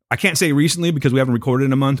I can't say recently because we haven't recorded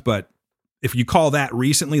in a month, but if you call that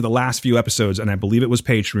recently, the last few episodes, and I believe it was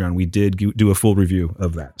Patreon, we did do a full review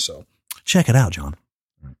of that. So check it out, John.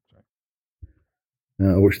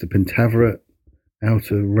 I watched the Pentaveret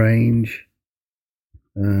Outer Range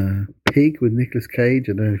Pig with Nicolas Cage.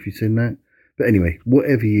 I don't know if you've seen that. But anyway,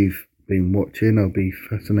 whatever you've been watching, I'll be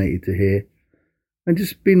fascinated to hear. And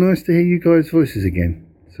just be nice to hear you guys' voices again.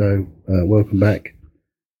 So, welcome back.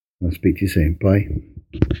 I'll speak to you soon. Bye.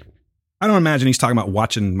 I don't imagine he's talking about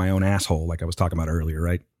watching my own asshole like I was talking about earlier,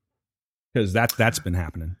 right? Because that's been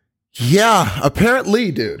happening. Yeah,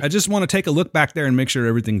 apparently, dude. I just want to take a look back there and make sure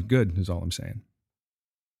everything's good, is all I'm saying.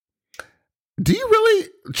 Do you really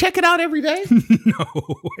check it out every day? No,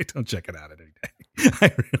 I don't check it out every day.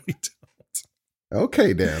 I really don't.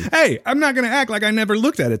 Okay, Dan. Hey, I'm not going to act like I never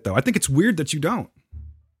looked at it, though. I think it's weird that you don't.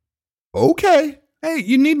 Okay. Hey,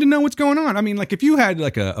 you need to know what's going on. I mean, like if you had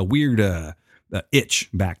like a weird itch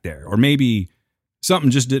back there, or maybe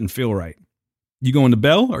something just didn't feel right. You going to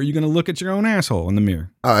bell, or are you going to look at your own asshole in the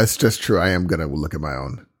mirror? It's just true. I am going to look at my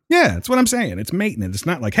own. Yeah, that's what I'm saying. It's maintenance. It's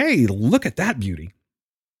not like, hey, look at that beauty.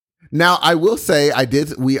 Now, I will say I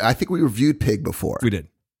think we reviewed Pig before. We did.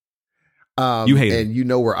 You hated it. And you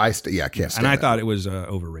know where I stand. Yeah, I can't stand And I it. thought it was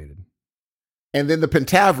overrated. And then the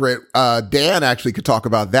Pentaveret, Dan actually could talk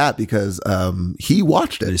about that because he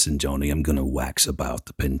watched it. Listen, Johnny, I'm going to wax about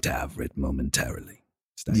the Pentaveret momentarily.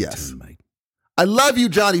 Yes. Turn, mate. I love you,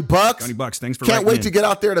 Johnny Bucks. Johnny Bucks, thanks for Can't wait in. to get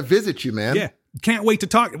out there to visit you, man. Yeah. Can't wait to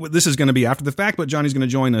talk. This is going to be after the fact, but Johnny's going to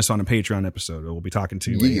join us on a Patreon episode. We'll be talking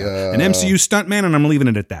to an MCU stuntman, and I'm leaving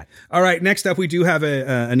it at that. All right, next up, we do have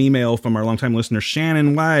an email from our longtime listener,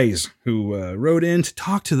 Shannon Wise, who wrote in to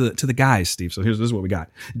talk to the guys, Steve. So this is what we got.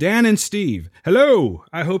 Dan and Steve, hello.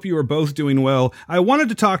 I hope you are both doing well. I wanted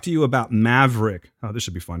to talk to you about Maverick. Oh, this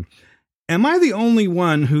should be fun. Am I the only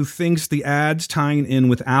one who thinks the ads tying in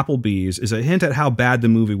with Applebee's is a hint at how bad the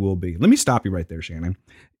movie will be? Let me stop you right there, Shannon.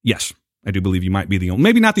 Yes, I do believe you might be the only,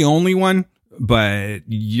 maybe not the only one, but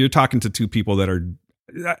you're talking to two people that are,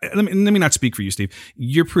 let me not speak for you, Steve.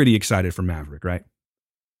 You're pretty excited for Maverick, right?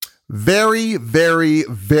 Very, very,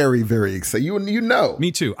 very, very excited. You know.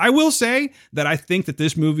 Me too. I will say that I think that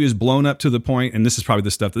this movie is blown up to the point, and this is probably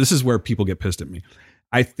the stuff, this is where people get pissed at me.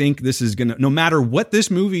 I think this is going to, no matter what this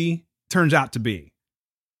movie turns out to be,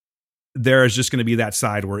 there is just going to be that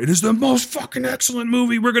side where it is the most fucking excellent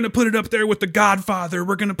movie. We're going to put it up there with The Godfather.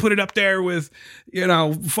 We're going to put it up there with,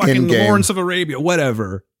 fucking Lawrence of Arabia,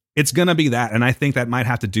 whatever. It's going to be that. And I think that might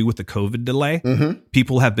have to do with the COVID delay. Mm-hmm.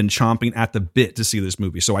 People have been chomping at the bit to see this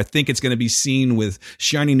movie. So I think it's going to be seen with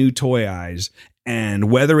shiny new toy eyes. And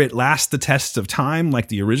whether it lasts the tests of time like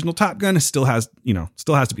the original Top Gun still has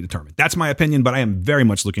to be determined. That's my opinion, but I am very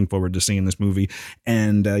much looking forward to seeing this movie.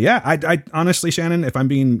 And I honestly, Shannon, if I'm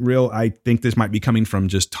being real, I think this might be coming from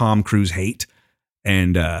just Tom Cruise hate.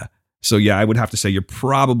 And so I would have to say you're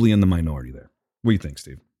probably in the minority there. What do you think,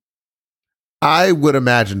 Steve? I would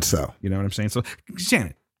imagine so. You know what I'm saying? So,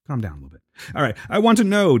 Shannon, calm down a little bit. All right. I want to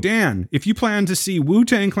know, Dan, if you plan to see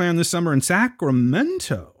Wu-Tang Clan this summer in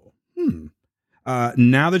Sacramento.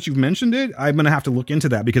 Now that you've mentioned it, I'm going to have to look into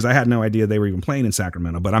that because I had no idea they were even playing in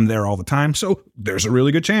Sacramento, but I'm there all the time. So there's a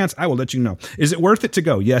really good chance I will let you know. Is it worth it to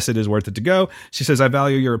go? Yes, it is worth it to go. She says, I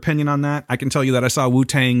value your opinion on that. I can tell you that I saw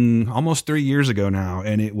Wu-Tang almost 3 years ago now,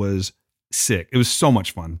 and it was sick. It was so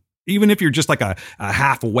much fun. Even if you're just like a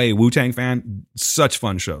half away Wu-Tang fan, such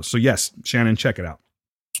fun shows. So yes, Shannon, check it out.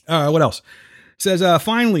 What else? Says,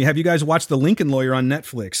 finally, have you guys watched The Lincoln Lawyer on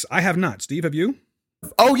Netflix? I have not. Steve, have you?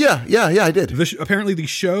 Oh, yeah, I did. Apparently the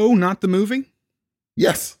show, not the movie?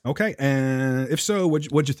 Yes. Okay, and if so,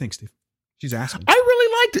 what'd you think, Steve? She's asking. I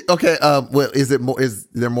really liked it. Okay, well, is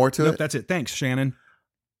there more to it? Nope, that's it. Thanks, Shannon.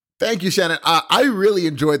 Thank you, Shannon. I really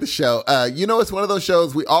enjoyed the show. It's one of those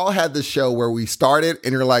shows, we all had this show where we started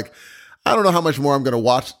and you're like, I don't know how much more I'm going to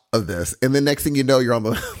watch of this. And the next thing you know, you're on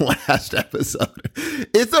the last episode.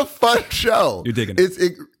 It's a fun show. You're digging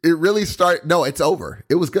it. It really no, it's over.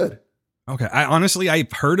 It was good. Okay.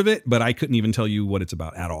 I've heard of it, but I couldn't even tell you what it's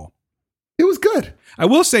about at all. It was good. I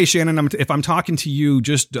will say, Shannon, if I'm talking to you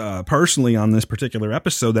just personally on this particular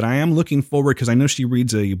episode, that I am looking forward because I know she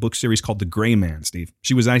reads a book series called The Gray Man, Steve.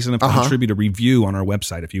 She was nice enough to contribute a review on our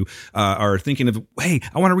website. If you are thinking of, hey,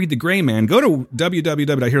 I want to read The Gray Man, go to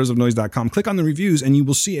www.heroesofnoise.com, click on the reviews, and you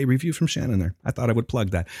will see a review from Shannon there. I thought I would plug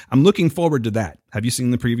that. I'm looking forward to that. Have you seen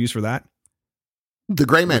the previews for that? The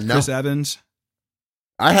Gray Man, no. Chris Evans.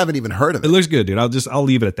 I haven't even heard of it. It looks good, dude. I'll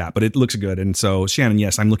leave it at that, but it looks good. And so, Shannon,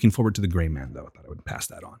 yes, I'm looking forward to The Gray Man, though. I thought I would pass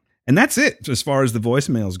that on. And that's it as far as the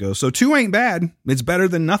voicemails go. So 2 ain't bad. It's better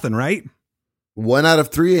than nothing, right? 1 out of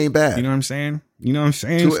 3 ain't bad. You know what I'm saying?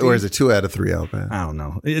 Or is it 2 out of 3 out bad? I don't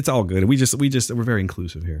know. It's all good. We're very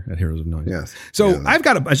inclusive here at Heroes of Noise. Yes. So yeah. I've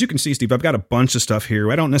got as you can see, Steve, I've got a bunch of stuff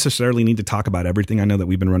here. I don't necessarily need to talk about everything. I know that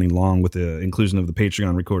we've been running long with the inclusion of the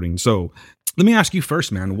Patreon recording. So let me ask you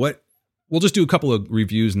first, man, we'll just do a couple of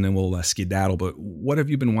reviews and then we'll skedaddle. But what have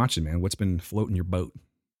you been watching, man? What's been floating your boat?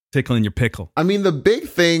 Tickling your pickle? I mean, the big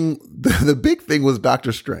thing was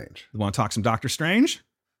Doctor Strange. You want to talk some Doctor Strange?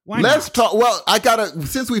 Let's talk. Well,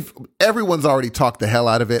 since everyone's already talked the hell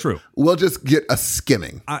out of it. True. We'll just get a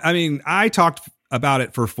skimming. I mean, I talked about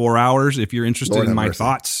it for 4 hours. If you're interested in my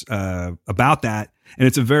thoughts about that. And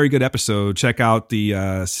it's a very good episode. Check out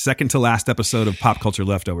the second to last episode of Pop Culture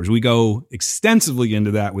Leftovers. We go extensively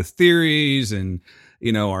into that with theories and,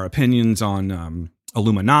 our opinions on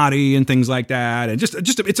Illuminati and things like that. And just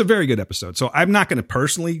it's a very good episode. So I'm not going to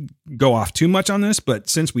personally go off too much on this, but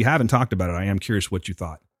since we haven't talked about it, I am curious what you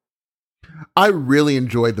thought. I really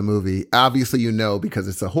enjoyed the movie. Obviously, because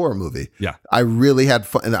it's a horror movie. Yeah. I really had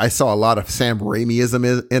fun. And I saw a lot of Sam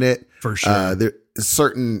Raimi-ism in it. For sure. A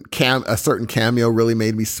certain cameo really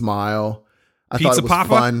made me smile. I Pizza thought it was Papa?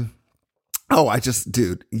 fun. Oh,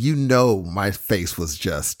 dude, my face was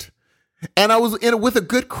just, and I was in it with a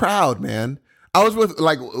good crowd, man. I was with,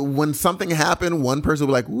 when something happened, one person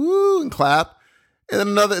would woo and clap.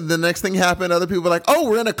 And then the next thing happened, other people were like, oh,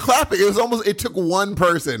 we're in a clapping. It took one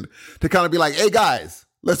person to kind of be like, hey guys,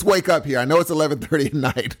 let's wake up here. I know it's 11:30 at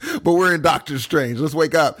night, but we're in Doctor Strange. Let's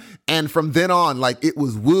wake up. And from then on, like, it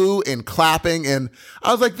was woo and clapping. And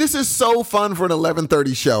I was like, this is so fun for an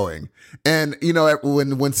 11:30 showing. And, you know,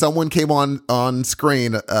 when someone came on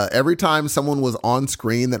screen, every time someone was on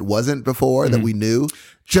screen that wasn't before that we knew,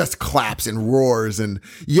 just claps and roars and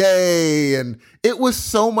yay. And it was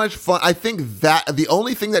so much fun. I think that the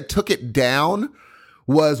only thing that took it down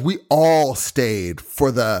was we all stayed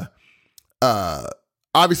for the,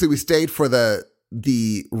 obviously we stayed for the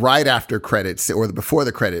right after credits or the before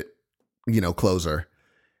the credit, you know, closer.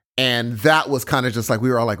 And that was kind of just like, we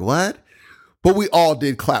were all like, what? But we all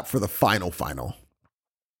did clap for the final.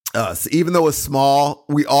 So even though it was small,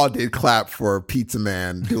 we all did clap for Pizza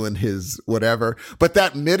Man doing his whatever. But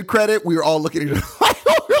that mid credit, we were all looking at each other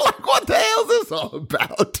we were like, what the hell is this all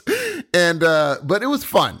about? And, but it was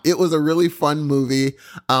fun. It was a really fun movie.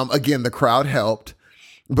 Again, the crowd helped.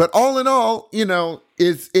 But all in all, you know,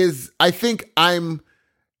 I think I'm,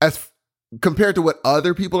 as compared to what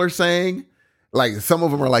other people are saying, like some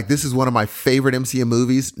of them are like, this is one of my favorite MCU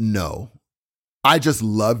movies. No, I just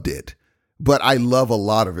loved it. But I love a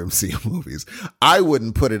lot of MCU movies. I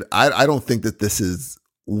wouldn't put it, I don't think that this is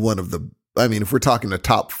one of the, I mean, if we're talking the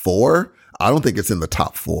top 4, I don't think it's in the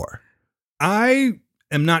top 4. I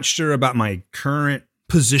am not sure about my current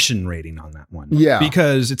position rating on that one. Yeah.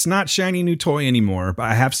 Because it's not shiny new toy anymore, but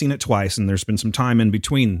I have seen it twice and there's been some time in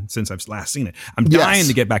between since I've last seen it. I'm dying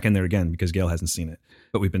to get back in there again because Gail hasn't seen it,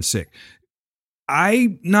 but we've been sick.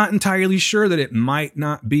 I'm not entirely sure that it might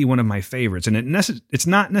not be one of my favorites. And it's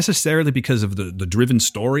not necessarily because of the driven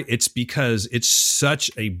story. It's because it's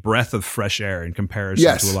such a breath of fresh air in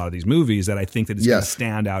comparison to a lot of these movies that I think that it's going to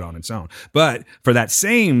stand out on its own. But for that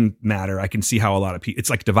same matter, I can see how a lot of people, it's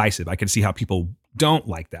like divisive. I can see how people don't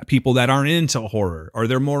like that. People that aren't into horror, or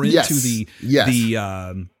they're more into the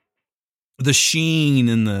sheen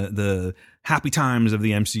and the happy times of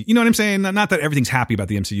the MCU. You know what I'm saying? Not that everything's happy about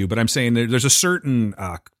the MCU, but I'm saying there's a certain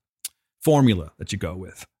formula that you go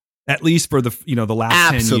with, at least for the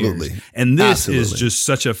last 10 years. And this is just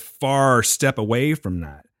such a far step away from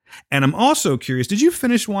that. And I'm also curious, did you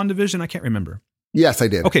finish WandaVision? I can't remember. Yes, I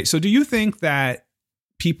did. Okay, so do you think that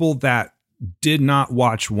people that did not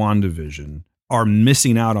watch WandaVision are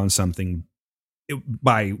missing out on something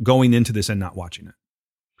by going into this and not watching it?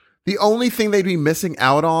 The only thing they'd be missing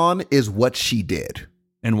out on is what she did.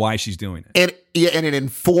 And why she's doing it. And it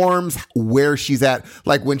informs where she's at.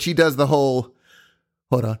 Like when she does the whole,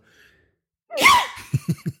 hold on.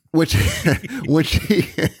 when she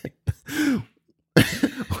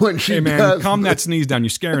hey man, calm that sneeze down. You're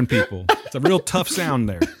scaring people. It's a real tough sound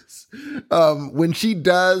there. When she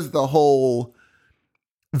does the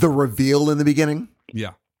reveal in the beginning.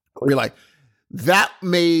 Yeah. We're like, that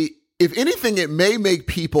may, if anything, it may make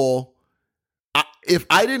people, if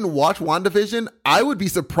I didn't watch WandaVision, I would be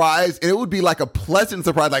surprised, and it would be like a pleasant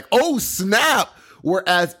surprise, like, oh, snap.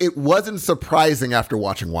 Whereas it wasn't surprising after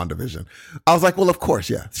watching WandaVision. I was like, well, of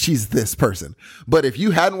course, yeah, she's this person. But if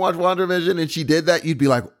you hadn't watched WandaVision and she did that, you'd be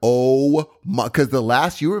like, oh my, because the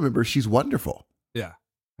last you remember, she's wonderful. Yeah.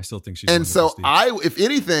 I still think she's and so if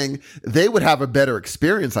anything, they would have a better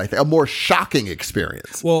experience, I think, a more shocking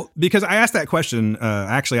experience. Well, because I asked that question,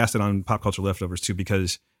 I actually asked it on Pop Culture Leftovers too,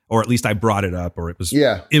 because, or at least I brought it up, or it was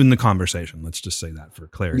in the conversation. Let's just say that for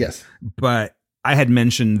clarity. Yes. But I had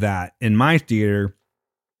mentioned that in my theater,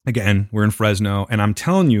 again, we're in Fresno, and I'm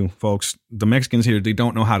telling you, folks, the Mexicans here, they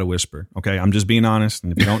don't know how to whisper. Okay. I'm just being honest.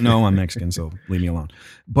 And if you don't know, I'm Mexican, so leave me alone.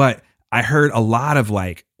 But I heard a lot of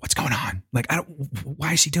like, what's going on? Like,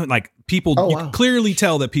 why is she doing, like, people, you can clearly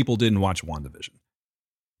tell that people didn't watch WandaVision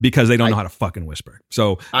because they don't know how to fucking whisper.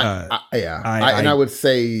 So, I would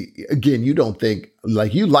say, again, you don't think,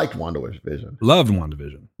 like, you liked WandaVision. Loved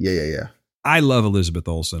WandaVision. Yeah. I love Elizabeth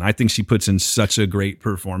Olsen. I think she puts in such a great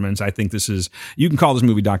performance. I think this is, you can call this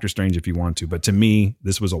movie Doctor Strange if you want to, but to me,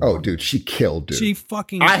 this was a Oh, dude, she killed, dude. She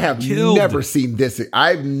fucking I have never seen this.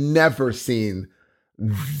 I've never seen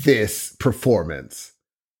this performance.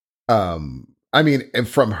 I mean, and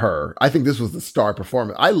from her, I think this was the star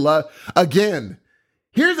performance. Again,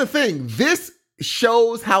 here's the thing. This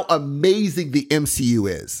shows how amazing the MCU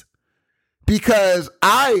is, because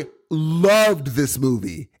I loved this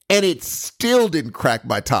movie and it still didn't crack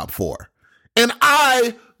my top 4. And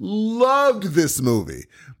I loved this movie.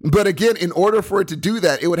 But again, in order for it to do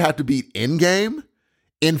that, it would have to beat Endgame,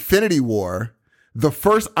 Infinity War, the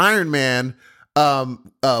first Iron Man,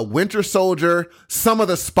 Winter Soldier, some of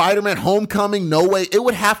the Spider-Man, Homecoming, No Way. It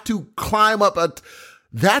would have to climb up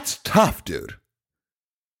that's tough, dude.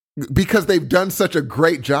 because they've done such a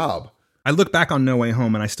great job. I look back on No Way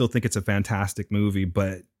Home and I still think it's a fantastic movie,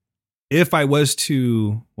 but if I was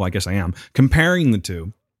to, well, I guess I am, comparing the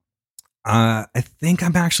two, I think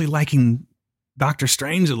I'm actually liking Doctor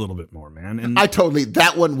Strange a little bit more, man. And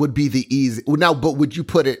that one would be the easy. Now, but would you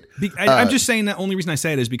put it? I'm just saying that only reason I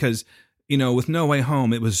say it is because, with No Way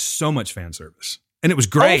Home, it was so much fan service. And it was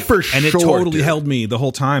great. Oh, for sure, and it totally held me the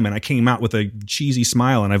whole time. And I came out with a cheesy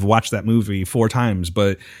smile, and I've watched that movie 4 times.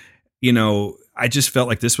 But, I just felt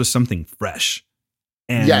like this was something fresh.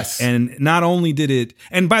 And, yes. And not only did it,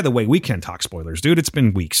 and by the way, we can talk spoilers, dude. It's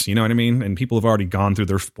been weeks, you know what I mean? And people have already gone through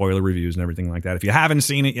their spoiler reviews and everything like that. If you haven't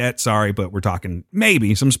seen it yet, sorry, but we're talking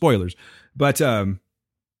maybe some spoilers. But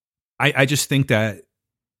I just think that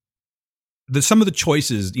some of the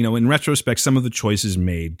choices, in retrospect, some of the choices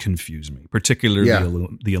made confuse me, particularly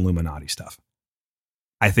the Illuminati stuff.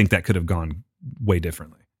 I think that could have gone way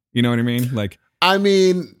differently. You know what I mean?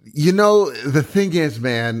 The thing is,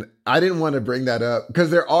 man, I didn't want to bring that up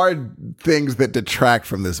because there are things that detract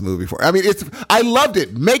from this movie. I loved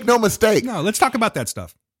it. Make no mistake. No, let's talk about that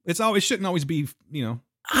stuff. It shouldn't always be,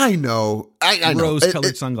 I know. I know.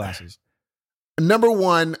 Rose-colored sunglasses. Number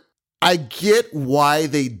one, I get why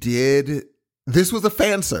they did. This was a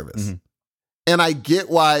fan service. Mm-hmm. And I get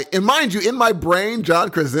why. And mind you, in my brain, John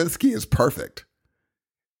Krasinski is perfect.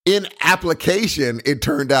 In application, it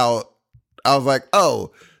turned out, I was like,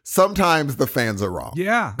 oh, sometimes the fans are wrong.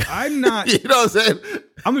 Yeah, I'm not. You know what I'm saying?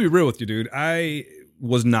 I'm going to be real with you, dude. I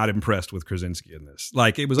was not impressed with Krasinski in this.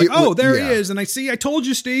 Like, it was like, there he is. And I told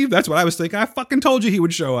you, Steve. That's what I was thinking. I fucking told you he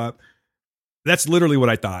would show up. That's literally what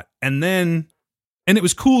I thought. And it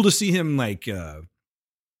was cool to see him like, what's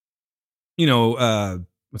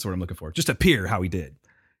the word I'm looking for? Just appear how he did.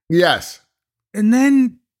 Yes. And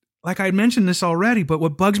then, like I mentioned this already, but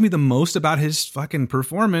what bugs me the most about his fucking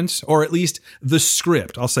performance, or at least the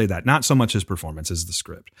script, I'll say that, not so much his performance as the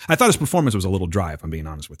script. I thought his performance was a little dry, if I'm being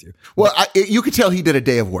honest with you. Well, you could tell he did a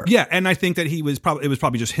day of work. Yeah, and I think that it was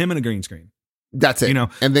probably just him and a green screen. That's it.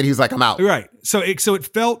 And then he's like, I'm out. Right. So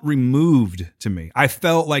it felt removed to me. I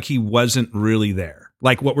felt like he wasn't really there.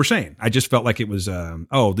 Like what we're saying. I just felt like it was,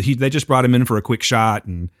 they just brought him in for a quick shot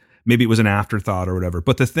and maybe it was an afterthought or whatever.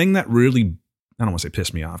 But the thing that really, I don't want to say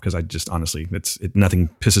pissed me off because I just honestly, nothing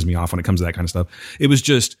pisses me off when it comes to that kind of stuff. It was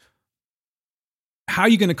just, how are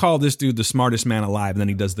you going to call this dude the smartest man alive and then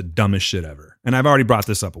he does the dumbest shit ever? And I've already brought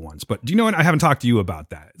this up once, but do you know what? I haven't talked to you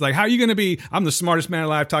about that. Like, how are you going to be, I'm the smartest man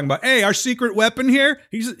alive, talking about, hey, our secret weapon here,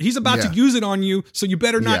 he's about to use it on you, so you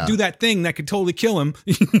better not do that thing that could totally kill him.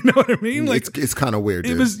 You know what I mean? Like, it's kind of weird,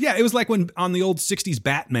 dude. It was like when on the old 60s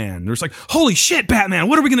Batman, there's like, holy shit, Batman,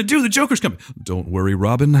 what are we going to do? The Joker's coming. Don't worry,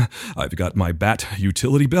 Robin. I've got my bat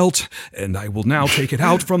utility belt and I will now take it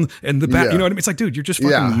out from, and the bat, you know what I mean? It's like, dude, you're just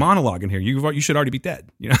fucking monologuing here. You should already be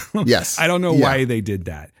dead. You know? Yes. I don't know why they did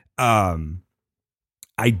that.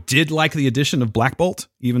 I did like the addition of Black Bolt,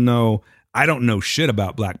 even though I don't know shit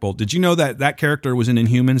about Black Bolt. Did you know that character was in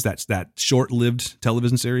Inhumans? That's that short-lived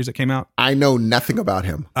television series that came out. I know nothing about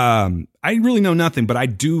him. I really know nothing, but I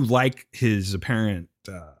do like his apparent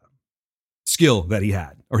skill that he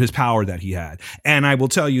had, or his power that he had. And I will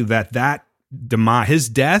tell you that his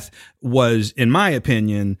death was, in my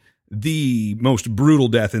opinion, the most brutal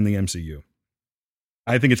death in the MCU.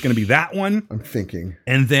 I think it's going to be that one. I'm thinking.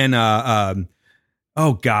 And then,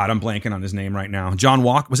 oh God, I'm blanking on his name right now. John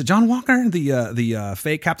Walker. Was it John Walker? The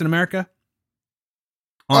fake Captain America?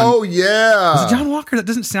 Oh yeah. Was it John Walker? That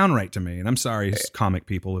doesn't sound right to me. And I'm sorry, comic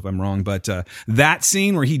people, if I'm wrong. But that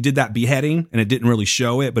scene where he did that beheading and it didn't really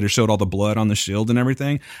show it, but it showed all the blood on the shield and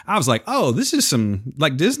everything. I was like, oh, this is some,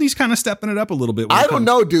 like, Disney's kind of stepping it up a little bit. I don't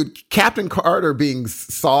know, dude. Captain Carter being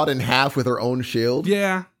sawed in half with her own shield.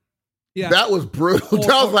 Yeah. Yeah, that was brutal.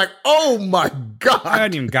 I was like, "Oh my God!" I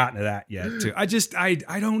hadn't even gotten to that yet. Too.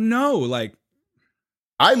 I don't know. Like,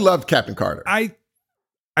 I loved Captain Carter. I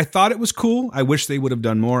thought it was cool. I wish they would have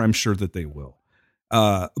done more. I'm sure that they will.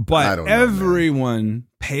 But everyone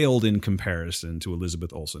paled in comparison to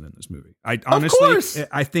Elizabeth Olsen in this movie. I honestly,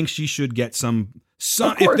 I think she should get some.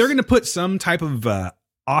 If they're going to put some type of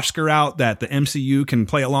Oscar out that the MCU can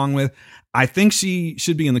play along with, I think she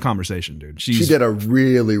should be in the conversation, dude. She did a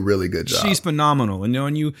really, really good job. She's phenomenal. And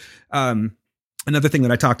another thing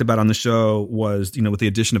that I talked about on the show was, with the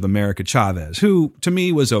addition of America Chavez, who to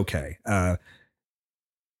me was okay. I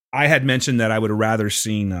had mentioned that I would have rather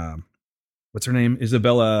seen, what's her name?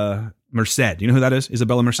 Isabella Merced. You know who that is?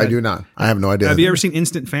 Isabella Merced? I do not. I have no idea. Have you ever seen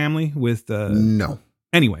Instant Family with? No.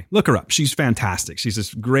 Anyway, look her up. She's fantastic. She's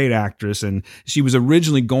this great actress, and she was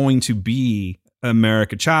originally going to be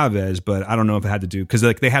America Chavez, but I don't know if it had to do because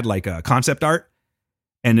they had like a concept art,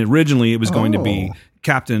 And originally it was going to be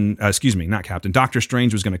Doctor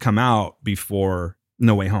Strange was going to come out before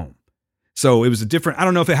No Way Home. So it was a different, I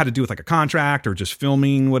don't know if it had to do with like a contract or just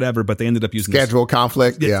filming, whatever, but they ended up using schedule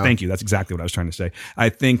conflict. Yeah. Thank you. That's exactly what I was trying to say. I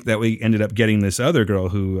think that we ended up getting this other girl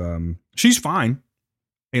who, she's fine.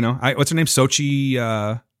 You know, what's her name? Sochi,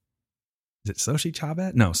 is it Sochi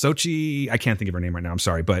Chavez? No, Sochi. I can't think of her name right now. I'm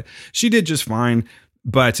sorry, but she did just fine.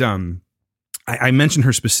 But I mentioned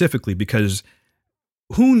her specifically because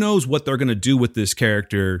who knows what they're going to do with this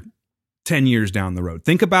character 10 years down the road.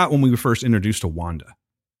 Think about when we were first introduced to Wanda,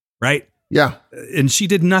 right? Yeah. And she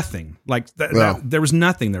did nothing. Like there was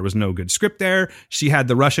nothing. There was no good script there. She had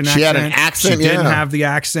the Russian accent. She had an accent. She didn't have the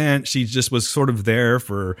accent. She just was sort of there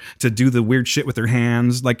to do the weird shit with her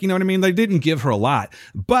hands. Like, you know what I mean? They didn't give her a lot.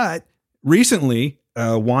 But recently,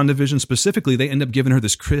 WandaVision specifically, they end up giving her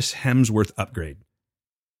this Chris Hemsworth upgrade.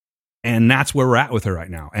 And that's where we're at with her right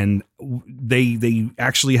now. And they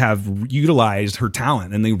actually have utilized her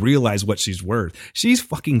talent and they realize what she's worth. She's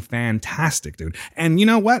fucking fantastic, dude. And you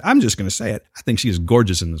know what? I'm just going to say it. I think she is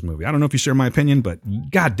gorgeous in this movie. I don't know if you share my opinion, but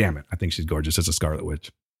God damn it. I think she's gorgeous as a Scarlet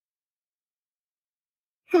Witch.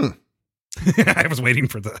 I was waiting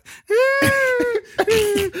for the,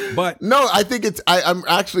 but no, I think I'm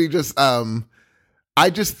actually just, I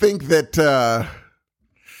just think that,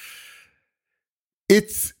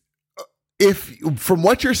 if from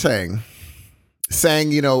what you're saying,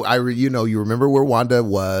 you know, you remember where Wanda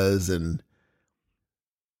was, and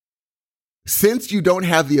since you don't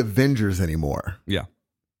have the Avengers anymore, yeah,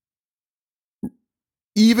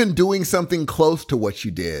 even doing something close to what you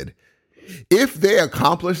did, if they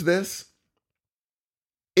accomplish this,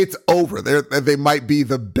 it's over. They might be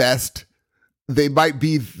the best. They might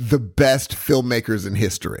be the best filmmakers in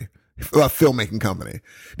history. A filmmaking company,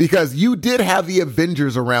 because you did have the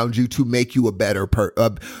Avengers around you to make you a better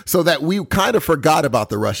so that we kind of forgot about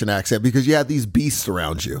the Russian accent because you had these beasts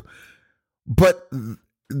around you. But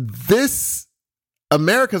this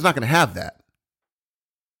America's not going to have that.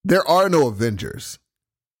 There are no Avengers.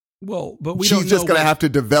 Well, but she's just going to have to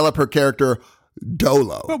develop her character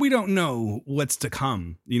dolo. But we don't know what's to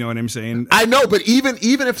come. You know what I'm saying? I know, but even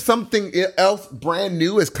if something else brand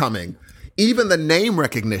new is coming, even the name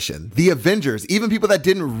recognition, the Avengers, even people that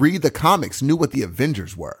didn't read the comics knew what the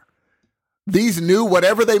Avengers were. These new,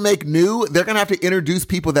 whatever they make new, they're going to have to introduce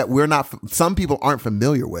people that some people aren't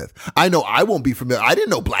familiar with. I know I won't be familiar. I didn't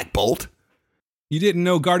know Black Bolt. You didn't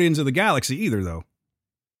know Guardians of the Galaxy either, though.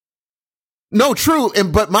 No, true.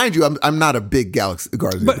 But mind you, I'm not a big Guardians of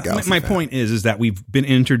the Galaxy my fan. point is that we've been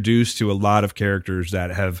introduced to a lot of characters that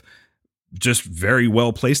have just very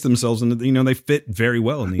well placed themselves in you know, they fit very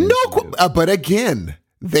well in the MCU. But again,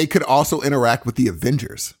 they could also interact with the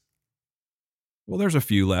Avengers. Well, there's a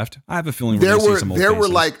few left. I have a feeling there were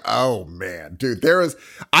like, oh man, dude,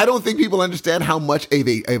 I don't think people understand how much of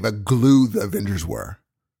a glue the Avengers were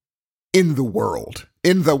in the world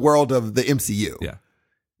of the MCU. Yeah.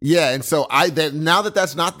 Yeah, and so now that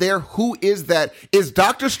that's not there, who is that? Is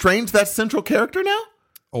Doctor Strange that central character now?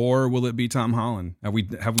 Or will it be Tom Holland? Have we?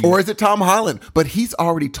 Or is it Tom Holland? But he's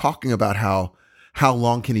already talking about how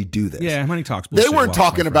long can he do this? Yeah, when he talks bullshit. They weren't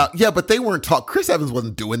talking about, but they weren't talking. Chris Evans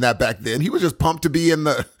wasn't doing that back then. He was just pumped to be in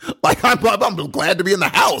the, I'm glad to be in the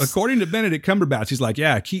house. According to Benedict Cumberbatch, he's like,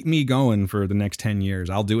 yeah, keep me going for the next 10 years.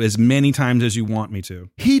 I'll do as many times as you want me to.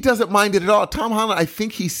 He doesn't mind it at all. Tom Holland, I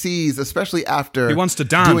think he sees, especially after. He wants to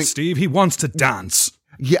dance, Steve. He wants to dance.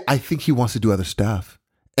 Yeah, I think he wants to do other stuff.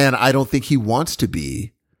 And I don't think he wants to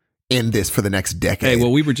be in this for the next decade. Hey,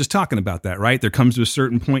 well, we were just talking about that, right? There comes to a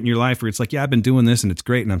certain point in your life where it's like, yeah, I've been doing this and it's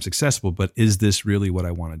great and I'm successful, but is this really what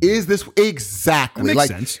I want to do? Is this exactly? That makes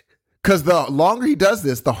sense. Because the longer he does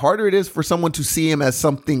this, the harder it is for someone to see him as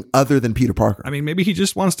something other than Peter Parker. I mean, maybe he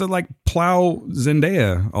just wants to like plow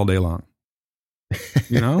Zendaya all day long.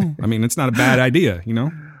 You know? I mean, it's not a bad idea, you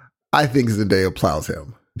know? I think Zendaya plows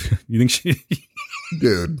him. You think she...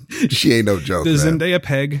 Dude, she ain't no joke. Does Zendaya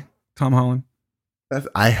peg Tom Holland?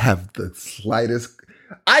 I have the slightest.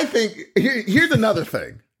 I think here's another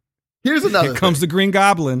thing. Here comes the Green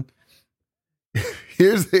Goblin.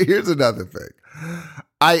 Here's another thing.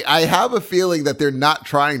 I have a feeling that they're not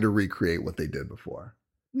trying to recreate what they did before.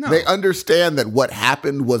 No. They understand that what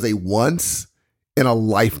happened was a once in a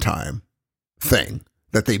lifetime thing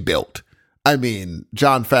that they built. I mean,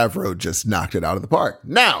 Jon Favreau just knocked it out of the park.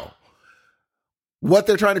 Now, what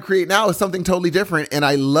they're trying to create now is something totally different. And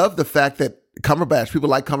I love the fact that people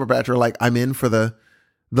like Cumberbatch are like, I'm in for the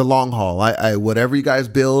long haul. I whatever you guys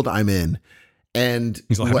build, I'm in. And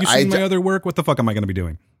he's like, have you seen my other work? What the fuck am I going to be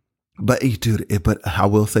doing? But dude, but I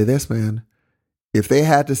will say this, man. If they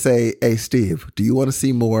had to say, hey, Steve, do you want to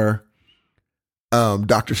see more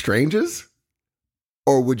Doctor Strange's?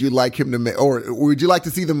 Or would you like him to or would you like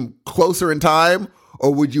to see them closer in time?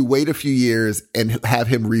 Or would you wait a few years and have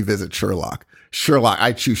him revisit Sherlock?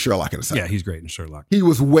 I choose Sherlock in a second. Yeah, he's great in Sherlock. He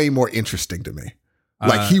was way more interesting to me.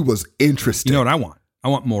 He was interesting. You know what I want? I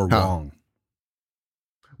want more Wong.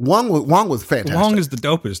 Wong was fantastic. Wong is the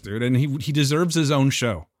dopest, dude, and he deserves his own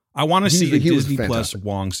show. I want to see a Disney Plus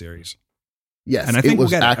Wong series. Yes, and I think we'll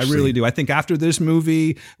get it. I really do. I think after this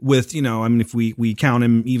movie, with if we count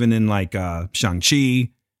him even in like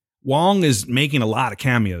Shang-Chi, Wong is making a lot of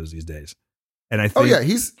cameos these days, and I think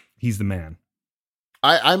he's the man.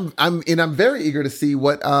 I'm very eager to see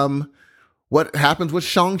what happens with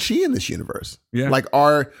Shang-Chi in this universe. Yeah,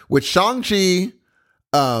 with Shang-Chi,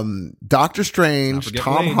 Doctor Strange,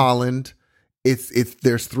 Tom Holland.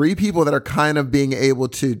 There's three people that are kind of being able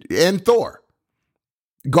to, and Thor,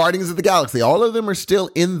 Guardians of the Galaxy. All of them are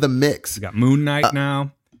still in the mix. We got Moon Knight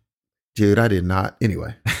now. Dude, I did not.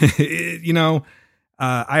 Anyway,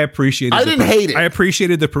 I appreciated. I didn't hate it. I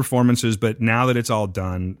appreciated the performances, but now that it's all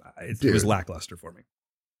done, it was lackluster for me.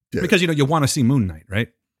 Dude. Because you want to see Moon Knight, right?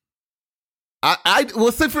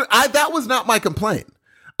 That was not my complaint.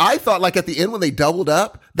 I thought like at the end when they doubled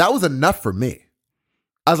up, that was enough for me.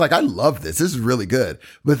 I was like, I love this. This is really good.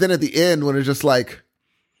 But then at the end, when it's just like,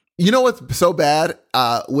 you know what's so bad?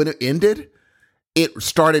 When it ended, it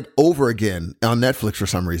started over again on Netflix for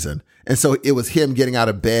some reason. And so it was him getting out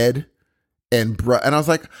of bed and I was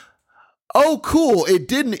like, oh, cool. It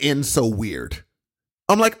didn't end so weird.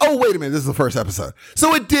 I'm like, oh, wait a minute. This is the first episode.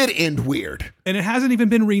 So it did end weird. And it hasn't even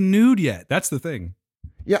been renewed yet. That's the thing.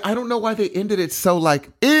 Yeah, I don't know why they ended it so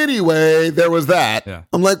like, anyway, there was that. Yeah.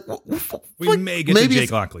 I'm like, we may get to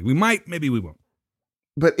Jake Lockley. We might, maybe we won't.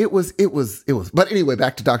 But it was. But anyway,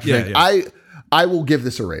 back to Doctor Strange. Yeah. I will give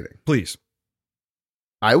this a rating. Please.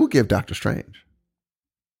 I will give Doctor Strange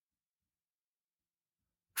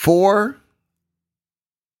 4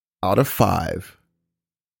 out of 5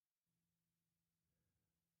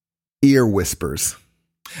 ear whispers.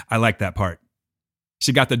 I like that part.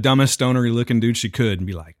 She got the dumbest stonery looking dude she could and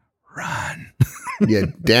be like, run. Yeah,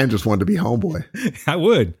 Dan just wanted to be homeboy. I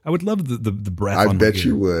would love the breath. I bet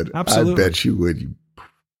you would. Absolutely. I bet you would.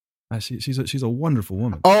 She's a wonderful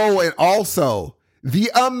woman. Oh, and also the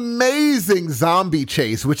amazing zombie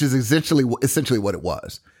chase, which is essentially what it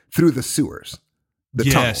was through the sewers. The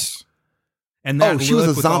tunnel. And that she was a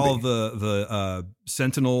with zombie. All the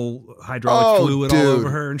Sentinel hydraulic fluid all over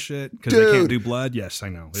her and shit because they can't do blood. Yes, I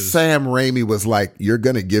know. Sam Raimi was like, "You're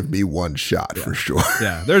gonna give me one shot for sure."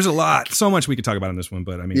 Yeah, there's a lot, so much we could talk about in this one,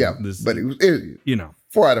 but I mean, but it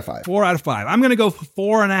 4 out of 5. 4 out of 5. I'm gonna go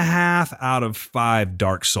 4.5 out of 5.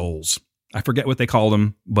 Dark Souls. I forget what they called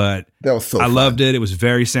them, but that was so I fun. loved it. It was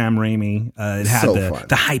very Sam Raimi. It had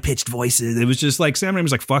the high-pitched voices. It was just like Sam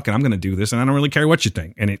Raimi's like, fuck it, I'm going to do this, and I don't really care what you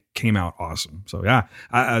think. And it came out awesome. So yeah,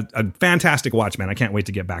 a fantastic watch, man. I can't wait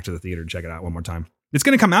to get back to the theater and check it out one more time. It's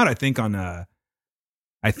going to come out, I think, on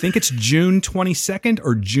I think it's June 22nd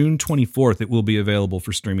or June 24th. It will be available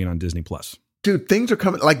for streaming on Disney Plus. Dude, things are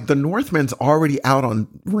coming. Like The Northman's already out on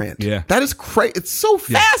rent. Yeah, that is crazy. It's so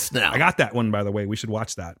fast now. I got that one, by the way. We should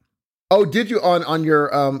watch that. Oh, did you on your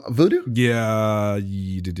Vudu? Yeah,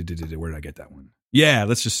 where did I get that one? Yeah,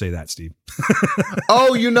 let's just say that, Steve.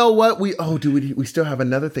 Oh, you know what? We still have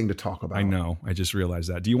another thing to talk about. I know. I just realized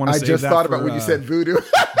that. Do you want to? I just thought about when you said Vudu.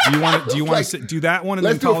 Do you want to do that one and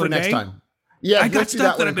let's then call do it for next time? Yeah, I got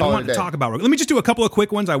stuff that I've been wanting to talk about. Let me just do a couple of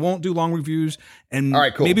quick ones. I won't do long reviews, and all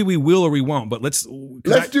right, cool. Maybe we will or we won't. But let's do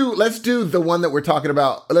the one that we're talking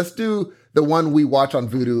about. Let's do the one we watch on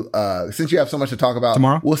Vudu. Since you have so much to talk about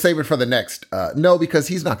tomorrow, we'll save it for the next. No, because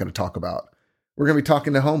he's not going to talk about. We're going to be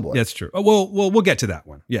talking to Homeboy. That's true. Well, we'll get to that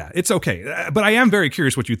one. Yeah, it's okay. But I am very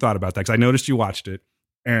curious what you thought about that because I noticed you watched it.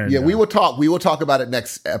 And, yeah, we will talk. We will talk about it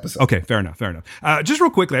next episode. Okay, fair enough. Just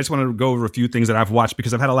real quickly, I just want to go over a few things that I've watched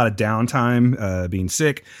because I've had a lot of downtime, being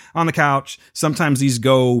sick on the couch. Sometimes these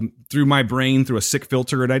go through my brain through a sick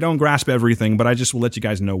filter, and I don't grasp everything. But I just will let you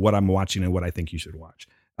guys know what I'm watching and what I think you should watch.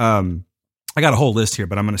 I got a whole list here,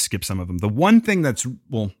 but I'm going to skip some of them. The one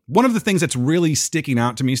of the things that's really sticking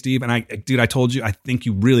out to me, Steve, and I told you, I think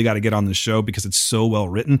you really got to get on this show because it's so well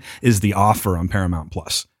written, is The Offer on Paramount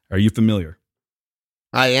Plus. Are you familiar?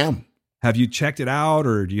 I am. Have you checked it out,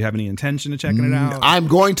 or do you have any intention of checking it out? I'm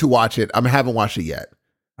going to watch it. I haven't watched it yet.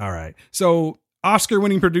 All right. So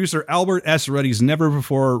Oscar-winning producer Albert S. Ruddy's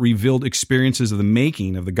never-before-revealed experiences of the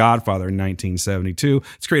making of The Godfather in 1972.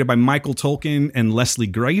 It's created by Michael Tolkien and Leslie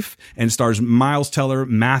Grafe and stars Miles Teller,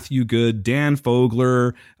 Matthew Good, Dan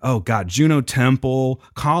Fogler, Juno Temple,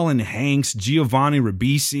 Colin Hanks, Giovanni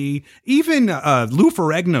Ribisi. Even Lou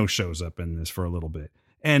Ferrigno shows up in this for a little bit.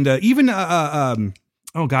 And even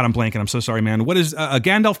oh God, I'm blanking. I'm so sorry, man. What is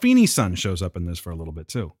Gandolfini's son shows up in this for a little bit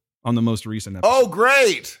too on the most recent episode. Oh,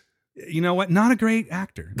 great. You know what? Not a great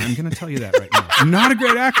actor. I'm going to tell you that right now. Not a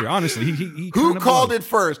great actor, honestly. He Who called it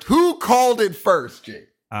first? Who called it first, Jake?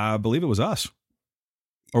 I believe it was us.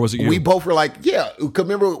 Or was it you? We both were like, yeah.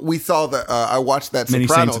 Remember we saw I watched that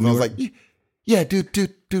Sopranos and I was like, yeah,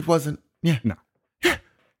 dude wasn't. Yeah. No.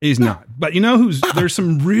 He's not. But you know there's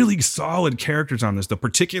some really solid characters on this, though,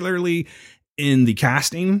 particularly in the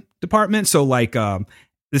casting department. So like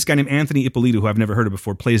this guy named Anthony Ippolito, who I've never heard of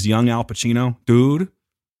before, plays young Al Pacino. Dude.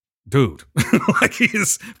 Like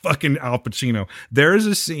he's fucking Al Pacino. There is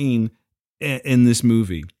a scene in this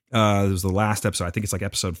movie. It was the last episode. I think it's like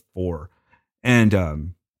episode 4. And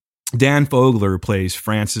Dan Fogler plays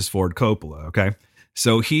Francis Ford Coppola. Okay.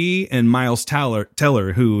 So he and Miles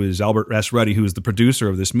Teller, who is Albert S. Ruddy, who is the producer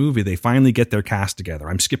of this movie, they finally get their cast together.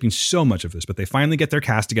 I'm skipping so much of this, but they finally get their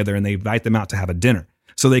cast together and they invite them out to have a dinner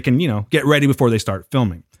so they can, get ready before they start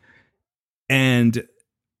filming. And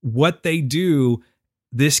what they do,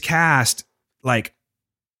 this cast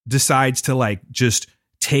decides to just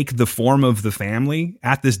take the form of the family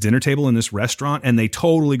at this dinner table in this restaurant. And they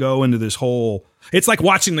totally go into this whole, it's like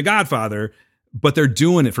watching The Godfather, but they're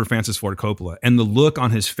doing it for Francis Ford Coppola. And the look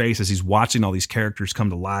on his face as he's watching all these characters come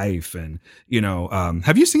to life. And,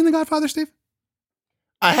 have you seen The Godfather, Steve?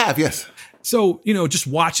 I have, yes. So, just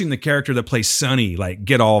watching the character that plays Sonny,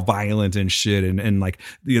 get all violent and shit. And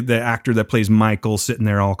the actor that plays Michael sitting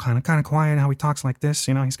there all kind of quiet, how he talks like this,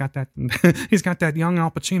 he's got that, he's got that young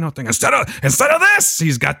Al Pacino thing. Instead of this,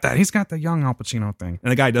 he's got the young Al Pacino thing.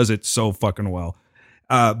 And the guy does it so fucking well.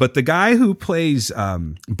 But the guy who plays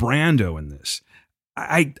Brando in this,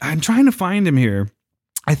 I'm trying to find him here.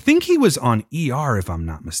 I think he was on ER, if I'm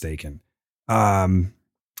not mistaken.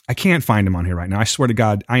 I can't find him on here right now. I swear to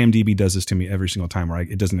God, IMDb does this to me every single time where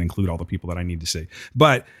it doesn't include all the people that I need to see.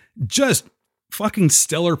 But just fucking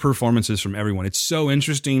stellar performances from everyone. It's so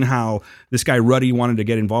interesting how this guy Ruddy wanted to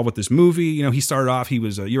get involved with this movie. He started off, he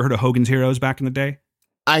was, you ever heard of Hogan's Heroes back in the day?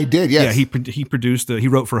 I did, yes. Yeah, he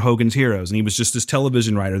wrote for Hogan's Heroes, and he was just this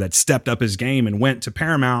television writer that stepped up his game and went to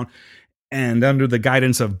Paramount, and under the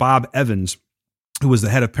guidance of Bob Evans, who was the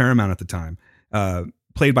head of Paramount at the time,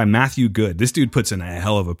 played by Matthew Good. This dude puts in a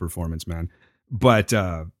hell of a performance, man. But,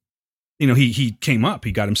 he came up,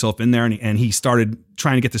 he got himself in there and he started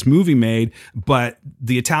trying to get this movie made, but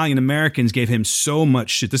the Italian Americans gave him so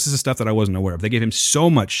much shit. This is the stuff that I wasn't aware of. They gave him so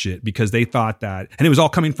much shit because they thought that, and it was all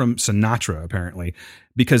coming from Sinatra, apparently,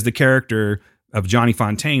 because the character of Johnny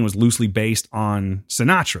Fontaine was loosely based on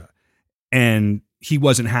Sinatra. And he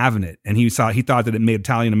wasn't having it. And he thought that it made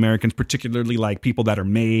Italian Americans, particularly people that are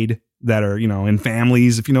in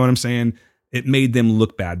families, if you know what I'm saying, it made them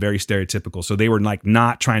look bad, very stereotypical. So they were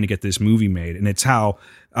not trying to get this movie made. And it's how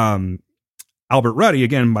Albert Ruddy,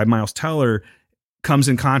 again, by Miles Teller, comes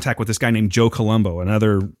in contact with this guy named Joe Colombo,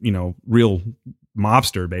 another, real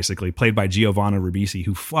mobster, basically, played by Giovanni Ribisi,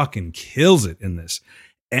 who fucking kills it in this.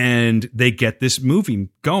 And they get this movie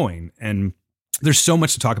going. And there's so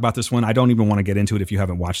much to talk about this one. I don't even want to get into it if you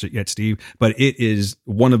haven't watched it yet, Steve, but it is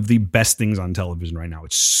one of the best things on television right now.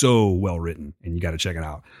 It's so well written and you got to check it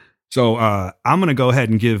out. So I'm going to go ahead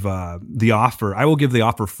and give The Offer. I will give The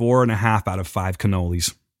Offer 4.5 out of 5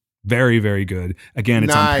 cannolis. Very, very good. Again,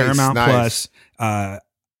 it's on Paramount Plus.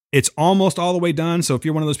 It's almost all the way done. So if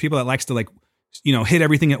you're one of those people that likes to hit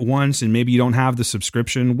everything at once and maybe you don't have the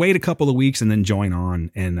subscription, wait a couple of weeks and then join on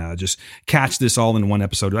and just catch this all in one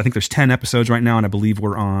episode. I think there's 10 episodes right now and I believe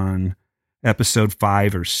we're on episode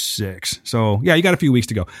 5 or 6. So yeah, you got a few weeks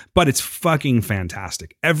to go, but it's fucking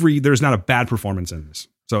fantastic. There's not a bad performance in this.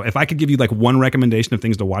 So if I could give you one recommendation of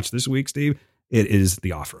things to watch this week, Steve, it is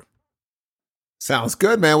The Offer. Sounds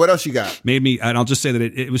good, man. What else you got? Made me, and I'll just say that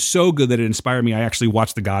it was so good that it inspired me. I actually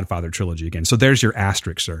watched the Godfather trilogy again. So there's your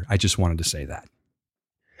asterisk, sir. I just wanted to say that.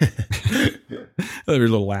 Another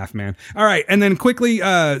little laugh, man. All right. And then quickly,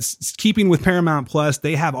 keeping with Paramount Plus,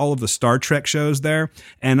 they have all of the Star Trek shows there.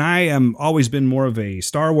 And I am always been more of a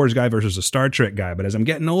Star Wars guy versus a Star Trek guy. But as I'm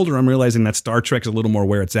getting older, I'm realizing that Star Trek's a little more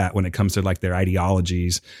where it's at when it comes to their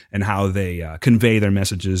ideologies and how they convey their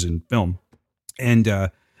messages in film. And,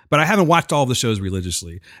 but I haven't watched all of the shows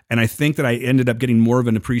religiously. And I think that I ended up getting more of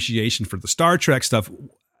an appreciation for the Star Trek stuff,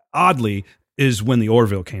 oddly, is when the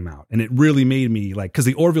Orville came out. And it really made me because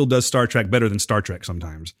the Orville does Star Trek better than Star Trek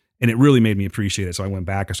sometimes. And it really made me appreciate it. So I went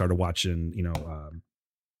back, I started watching,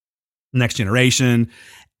 Next Generation.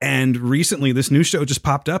 And recently this new show just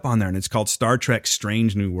popped up on there and it's called Star Trek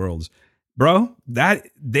Strange New Worlds. Bro, that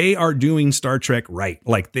they are doing Star Trek right.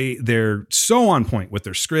 They're so on point with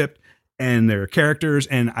their script. and their characters.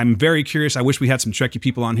 And I'm very curious. I wish we had some Trekkie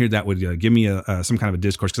people on here that would give me some kind of a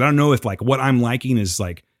discourse, because I don't know if like what I'm liking is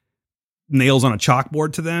like nails on a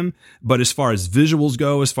chalkboard to them, but as far as visuals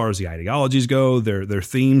go, as far as the ideologies go, their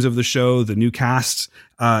themes of the show, the new casts,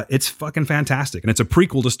 it's fucking fantastic. And it's a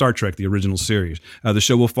prequel to Star Trek, the original series. The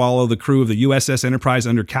show will follow the crew of the USS Enterprise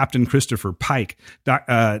under Captain Christopher Pike.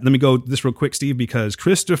 Let me go this real quick, Steve, because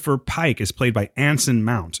Christopher Pike is played by Anson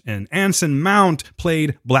Mount, and Anson Mount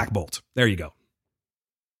played Black Bolt. There you go.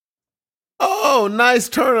 Oh, nice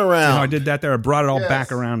turnaround. See how I did that there? I brought it all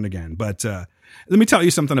back around again. But let me tell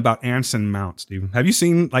you something about Anson Mount, Steve. Have you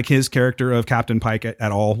seen like his character of Captain Pike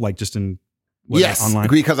at all? Like just in online?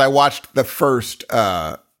 Because I watched the first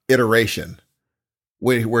iteration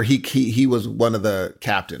where he was one of the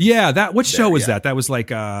captains. Yeah, what show was that? That was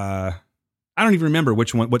like I don't even remember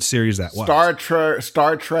what series that was.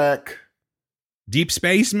 Star Trek. Deep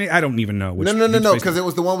Space? I don't even know. No, because it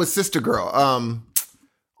was the one with Sister Girl.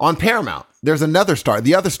 On Paramount, there's another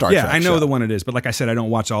the other Star Trek. Yeah, I know show. the one it is, but like I said, I don't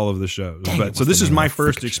watch all of the shows. So this is my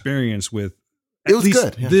first experience with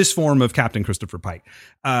good. This form of Captain Christopher Pike.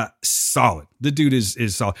 Solid. The dude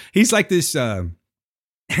is solid. He's like this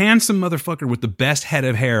handsome motherfucker with the best head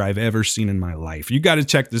of hair I've ever seen in my life. You got to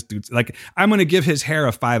check this dude. Like, I'm going to give his hair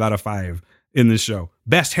a 5 out of 5 in this show.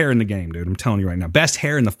 Best hair in the game, dude. I'm telling you right now. Best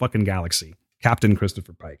hair in the fucking galaxy. Captain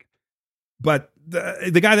Christopher Pike. But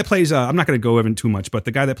the guy that plays, I'm not going to go over too much, but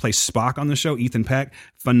the guy that plays Spock on the show, Ethan Peck,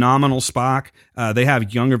 phenomenal Spock. They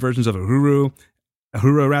have younger versions of Uhura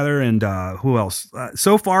rather, and who else?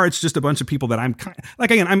 So far, it's just a bunch of people that I'm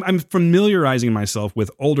familiarizing myself with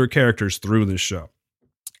older characters through this show,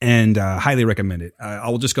 and highly recommend it. I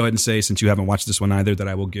will just go ahead and say, since you haven't watched this one either, that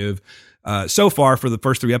I will give, so far for the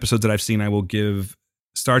first 3 episodes that I've seen, I will give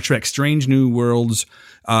Star Trek Strange New Worlds.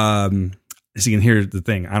 See, and here's the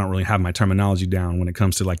thing. I don't really have my terminology down when it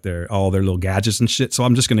comes to like all their little gadgets and shit. So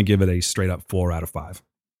I'm just going to give it a straight up 4 out of 5.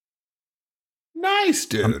 Nice,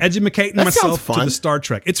 dude. I'm educating myself to the Star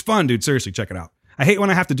Trek. It's fun, dude. Seriously, check it out. I hate when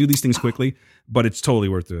I have to do these things quickly, but it's totally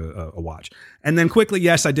worth a watch. And then quickly,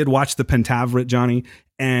 yes, I did watch the Pentaveret, Johnny.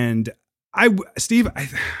 And Steve,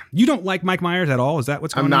 you don't like Mike Myers at all? Is that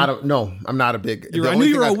what's going on? No, I'm not a big. I knew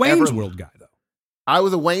you were a Wayne's World guy, though. I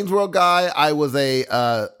was a Wayne's World guy. I was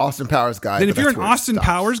a Austin Powers guy. Then if you're an Austin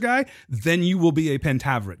Powers guy, then you will be a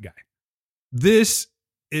Pentaveret guy. This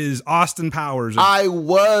is Austin Powers. I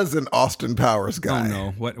was an Austin Powers guy. Oh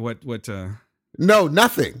no! What? No,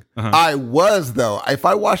 nothing. Uh-huh. I was, though. If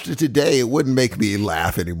I watched it today, it wouldn't make me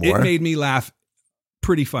laugh anymore. It made me laugh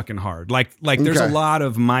pretty fucking hard. Like there's a lot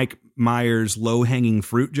of Mike Myers low-hanging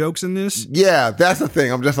fruit jokes in this. Yeah, that's the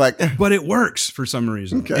thing. I'm just like... But it works for some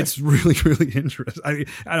reason. Okay. It's really, really interesting.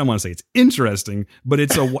 I don't want to say it's interesting, but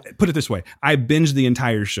put it this way. I binged the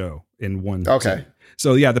entire show in one Okay.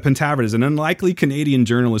 So yeah, the Pentaveret is an unlikely Canadian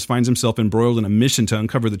journalist finds himself embroiled in a mission to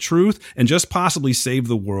uncover the truth and just possibly save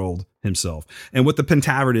the world himself. And what the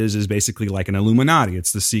Pentaveret is basically like an Illuminati.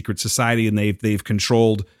 It's the secret society, and they've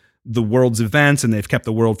controlled the world's events, and they've kept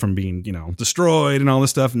the world from being, destroyed and all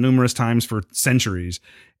this stuff numerous times for centuries.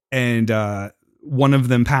 And one of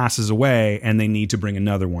them passes away, and they need to bring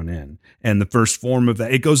another one in. And the first form of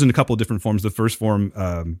that, it goes in a couple of different forms. The first form,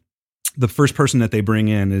 the first person that they bring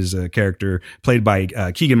in is a character played by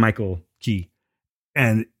Keegan-Michael Key.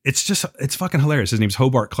 And it's fucking hilarious. His name's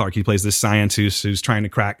Hobart Clark. He plays this scientist who's trying to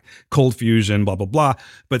crack cold fusion, blah, blah, blah.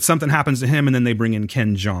 But something happens to him, and then they bring in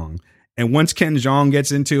Ken Jeong. And once Ken Jeong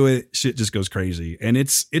gets into it, shit just goes crazy. And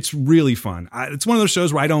it's really fun. It's one of those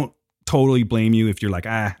shows where I don't totally blame you if you're like,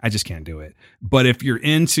 I just can't do it. But if you're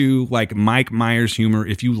into like Mike Myers humor,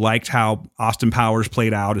 if you liked how Austin Powers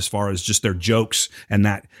played out as far as just their jokes and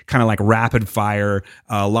that kind of like rapid fire,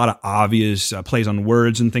 a lot of obvious plays on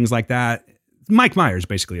words and things like that, Mike Myers,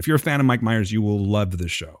 basically. If you're a fan of Mike Myers, you will love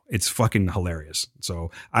this show. It's fucking hilarious. So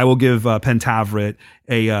I will give Pentaveret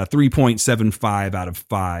a 3.75 out of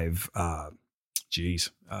 5. I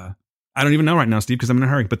don't even know right now, Steve, because I'm in a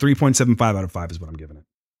hurry. But 3.75 out of 5 is what I'm giving it.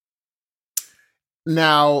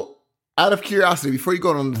 Now, out of curiosity, before you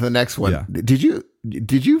go on to the next one, did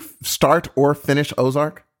you start or finish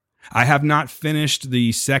Ozark? I have not finished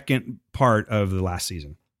the second part of the last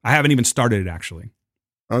season. I haven't even started it, actually.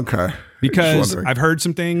 Okay. Because I've heard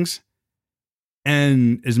some things,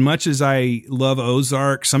 and as much as I love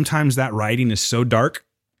Ozark, sometimes that writing is so dark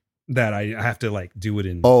that I have to like do it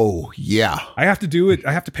in. Oh yeah. I have to do it.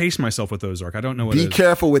 I have to pace myself with Ozark. I don't know what Be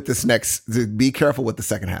careful with the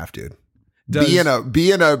second half, dude. Be in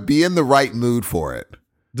the right mood for it.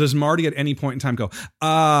 Does Marty at any point in time go,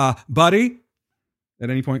 buddy? At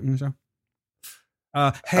any point in the show?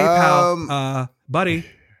 Hey pal, buddy.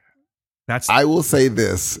 I will say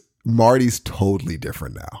this. Marty's totally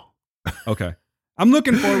different now. Okay. I'm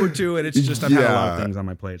looking forward to it. It's just I've had a lot of things on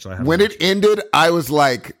my plate. So when it ended, I was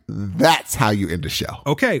like, that's how you end a show.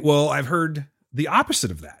 Okay. Well, I've heard the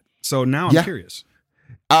opposite of that. So now I'm curious.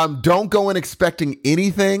 Don't go in expecting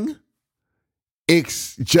anything.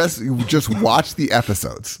 Just watch the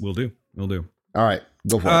episodes. We'll do. All right.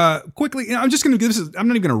 Go for it. Quickly, I'm just going to give this. I'm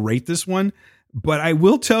not even going to rate this one, but I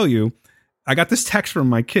will tell you, I got this text from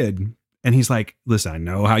my kid and he's like, listen, I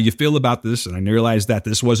know how you feel about this. And I realized that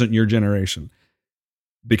this wasn't your generation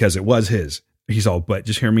because it was his. He's all, but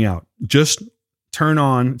just hear me out. Just turn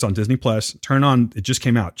on, it's on Disney Plus. Turn on, it just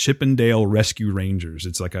came out, Chip 'n Dale Rescue Rangers.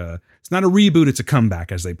 It's not a reboot. It's a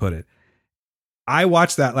comeback, as they put it. I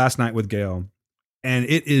watched that last night with Gail. And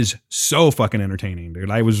it is so fucking entertaining,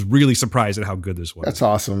 dude. I was really surprised at how good this was. That's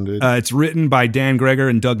awesome, dude. It's written by Dan Greger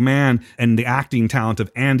and Doug Mann, and the acting talent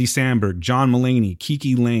of Andy Samberg, John Mulaney,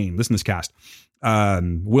 Kiki Lane. Listen to this cast.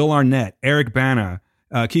 Will Arnett, Eric Bana,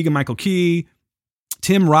 Keegan-Michael Key,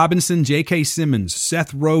 Tim Robinson, J.K. Simmons,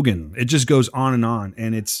 Seth Rogen. It just goes on.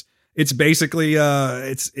 And it's basically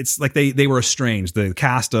it's like they were estranged. The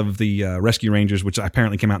cast of the Rescue Rangers, which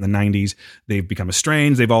apparently came out in the 90s, they've become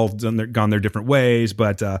estranged. They've all gone their different ways,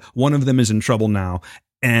 but one of them is in trouble now,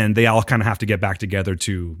 and they all kind of have to get back together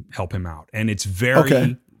to help him out. And it's very.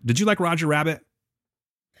 Okay. Did you like Roger Rabbit?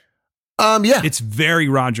 Yeah, it's very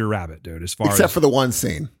Roger Rabbit, dude. Except for the one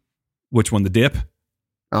scene. Which one? The dip.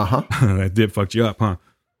 That dip fucked you up, huh,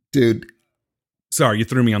 dude? Sorry, you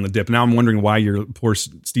threw me on the dip. Now I'm wondering why your poor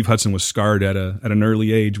Steve Hudson was scarred at an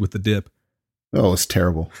early age with the dip. Oh, it's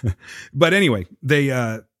terrible. But anyway,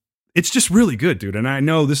 it's just really good, dude. And I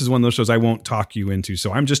know this is one of those shows I won't talk you into.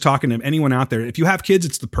 So I'm just talking to anyone out there. If you have kids,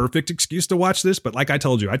 it's the perfect excuse to watch this. But like I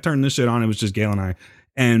told you, I turned this shit on. It was just Gail and I.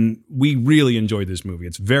 And we really enjoyed this movie.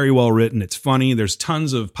 It's very well written. It's funny. There's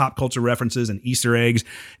tons of pop culture references and Easter eggs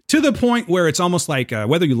to the point where it's almost like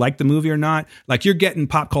whether you like the movie or not, like you're getting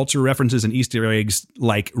pop culture references and Easter eggs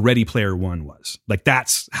like Ready Player One was. Like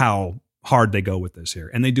that's how hard they go with this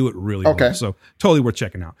here. And they do it really well. So totally worth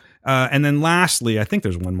checking out. And then lastly, I think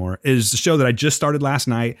there's one more, is the show that I just started last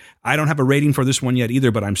night. I don't have a rating for this one yet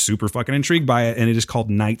either, but I'm super fucking intrigued by it. And it is called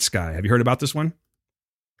Night Sky. Have you heard about this one?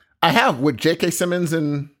 I have, with J.K. Simmons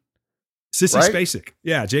and Sissy Spacek.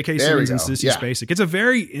 Yeah, J.K. Simmons and Sissy Spacek. It's a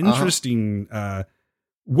very interesting.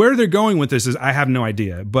 Where they're going with this is I have no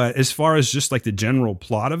idea. But as far as just like the general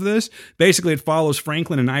plot of this, basically it follows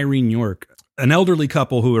Franklin and Irene York, an elderly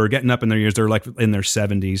couple who are getting up in their years. They're like in their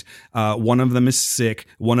 70s. One of them is sick.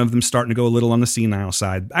 One of them starting to go a little on the senile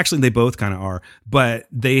side. Actually, they both kind of are. But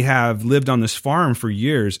they have lived on this farm for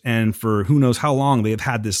years. And for who knows how long, they have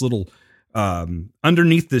had this little...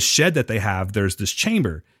 underneath this shed that they have, there's this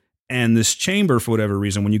chamber, and this chamber, for whatever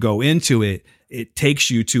reason, when you go into it, it takes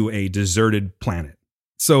you to a deserted planet.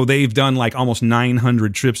 So they've done like almost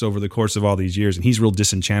 900 trips over the course of all these years, and he's real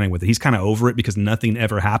disenchanted with it. He's kind of over it because nothing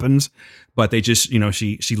ever happens, but they just,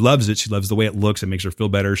 she loves it. She loves the way it looks. It makes her feel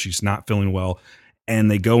better. She's not feeling well. And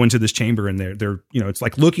they go into this chamber and they're, it's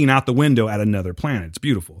like looking out the window at another planet. It's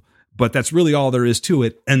beautiful. But that's really all there is to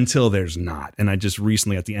it until there's not. And I just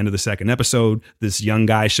recently, at the end of the second episode, this young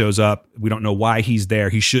guy shows up. We don't know why he's there.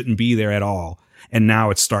 He shouldn't be there at all. And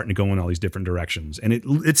now it's starting to go in all these different directions. And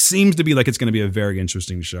it seems to be like it's going to be a very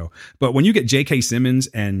interesting show. But when you get J.K. Simmons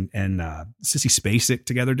and Sissy Spacek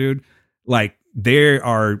together, dude, like they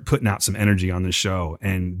are putting out some energy on this show,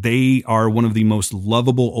 and they are one of the most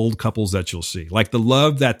lovable old couples that you'll see. Like the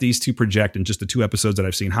love that these two project in just the 2 episodes that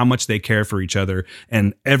I've seen, how much they care for each other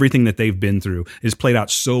and everything that they've been through is played out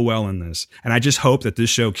so well in this. And I just hope that this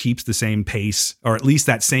show keeps the same pace, or at least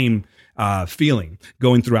that same feeling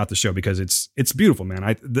going throughout the show, because it's beautiful,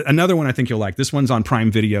 man. Another one I think you'll like. This one's on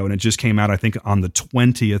Prime Video, and it just came out, I think, on the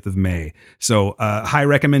 20th of May. So high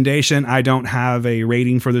recommendation. I don't have a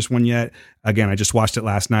rating for this one yet. Again, I just watched it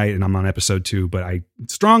last night, and I'm on episode 2. But I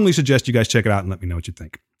strongly suggest you guys check it out and let me know what you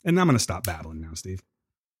think. And I'm going to stop babbling now, Steve.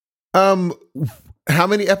 How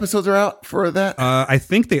many episodes are out for that? I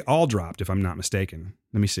think they all dropped, if I'm not mistaken.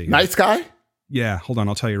 Let me see. Night Sky? Yeah, hold on.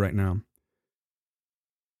 I'll tell you right now.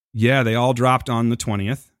 Yeah, they all dropped on the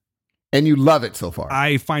 20th. And you love it so far?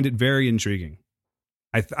 I find it very intriguing.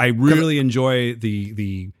 I really enjoy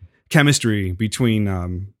the chemistry between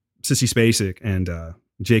Sissy Spacek and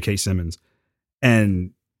J.K. Simmons.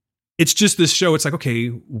 And it's just this show. It's like, okay,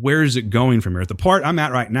 where is it going from here? At the part I'm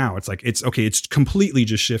at right now, it's like, it's completely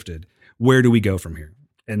just shifted. Where do we go from here?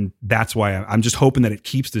 And that's why I'm just hoping that it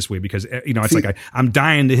keeps this way, because, it's like I'm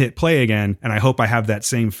dying to hit play again. And I hope I have that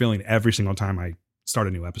same feeling every single time I start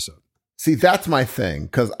a new episode. See, that's my thing,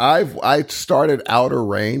 because I started Outer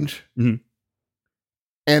Range, and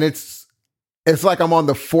It's like I'm on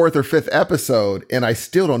the 4th or 5th episode and I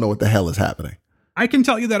still don't know what the hell is happening. I can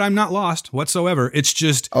tell you that I'm not lost whatsoever. It's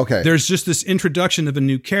just, there's just this introduction of a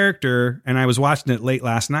new character, and I was watching it late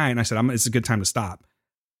last night, and I said, it's a good time to stop.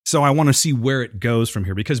 So I want to see where it goes from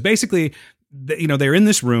here, because basically, they're in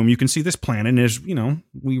this room. You can see this planet, and as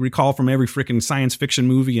we recall from every freaking science fiction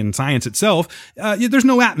movie and science itself, there's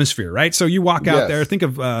no atmosphere, right? So you walk out there, think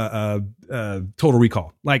of Total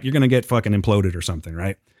Recall, like you're going to get fucking imploded or something,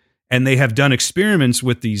 right? And they have done experiments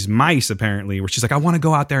with these mice, apparently, where she's like, I want to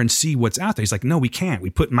go out there and see what's out there. He's like, no, we can't. We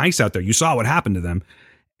put mice out there. You saw what happened to them.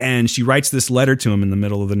 And she writes this letter to him in the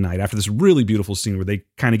middle of the night after this really beautiful scene where they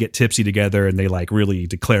kind of get tipsy together and they like really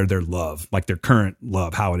declare their love, like their current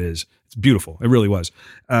love, how it is. It's beautiful. It really was.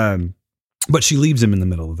 But she leaves him in the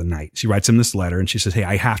middle of the night. She writes him this letter and she says, hey,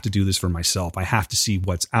 I have to do this for myself. I have to see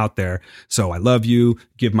what's out there. So I love you.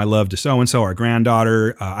 Give my love to so-and-so, our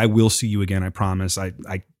granddaughter. I will see you again. I promise. I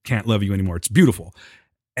can't love you anymore. It's beautiful.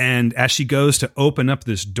 And as she goes to open up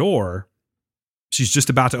this door, she's just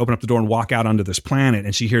about to open up the door and walk out onto this planet.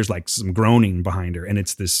 And she hears like some groaning behind her. And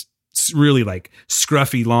it's this really like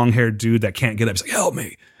scruffy, long-haired dude that can't get up. He's like, help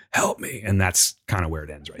me, help me. And that's kind of where it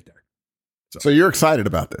ends right there. So you're excited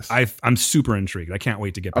about this? I'm super intrigued. I can't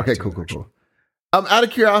wait to get back to it. Okay, cool. Out of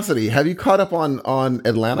curiosity, have you caught up on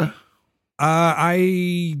Atlanta?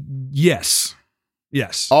 Yes.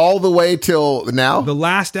 All the way till now? The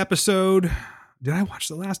last episode. Did I watch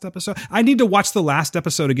the last episode? I need to watch the last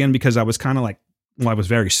episode again because I was kind of like, I was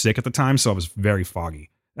very sick at the time, so I was very foggy.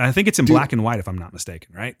 And I think it's in black and white, if I'm not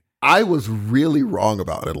mistaken, right? I was really wrong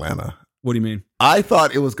about Atlanta. What do you mean? I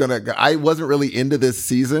thought it was I wasn't really into this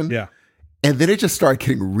season. Yeah. And then it just started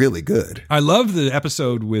getting really good. I love the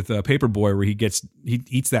episode with Paperboy where he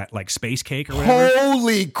eats that like space cake or whatever.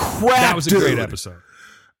 Holy crap, that was a great episode.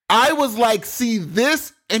 I was like, see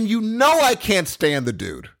this, and I can't stand the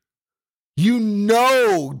dude.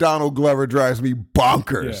 Donald Glover drives me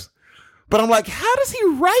bonkers. Yeah. But I'm like, how does he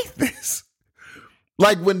write this?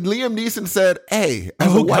 Like when Liam Neeson said, hey,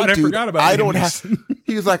 as a white dude, I don't have,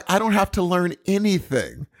 he was like, I don't have to learn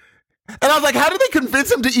anything. And I was like, how did they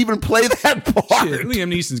convince him to even play that part? Shit,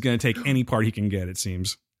 Liam Neeson's going to take any part he can get, it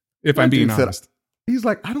seems. If I'm being honest. He's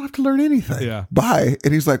like, I don't have to learn anything. Yeah. Bye.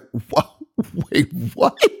 And he's like, wait,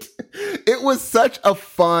 what? It was such a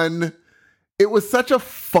fun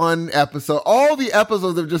episode. All the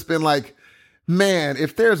episodes have just been like, man,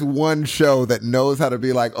 if there's one show that knows how to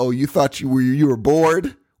be like, oh, you thought you were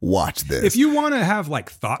bored? Watch this. If you want to have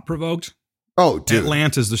like thought provoked, dude,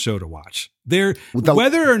 Atlanta's the show to watch.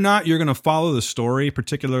 Whether or not you're going to follow the story,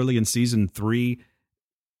 particularly in season 3,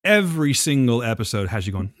 every single episode has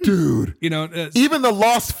you going, dude. Even the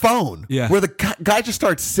Lost Phone, where the guy just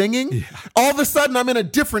starts singing. Yeah. All of a sudden, I'm in a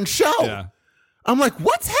different show. Yeah. I'm like,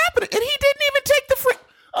 what's happening? And he didn't even take the free.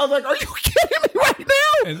 I was like, are you kidding me right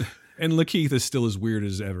now? And Lakeith is still as weird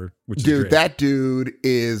as ever, which is dude. Great. That dude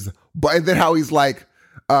is. But and then how he's like,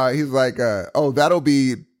 oh, that'll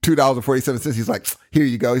be $2.47. He's like, here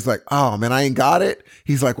you go. He's like, oh man, I ain't got it.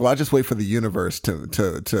 He's like, well, I'll just wait for the universe to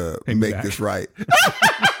make this right.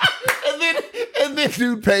 and then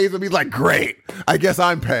dude pays him. He's like, great. I guess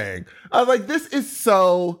I'm paying. I was like, this is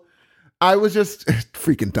so. I was just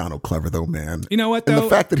freaking Donald Glover though, man. You know what though? And the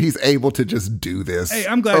fact that he's able to just do this. Hey,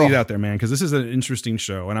 I'm glad he's out there, man, because this is an interesting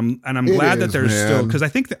show, and I'm glad that there's still, because I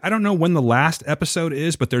think I don't know when the last episode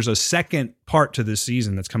is, but there's a second part to this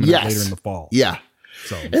season that's coming out later in the fall. Yeah.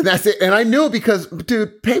 So. And that's it. And I knew it because,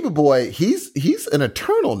 dude, Paperboy, he's an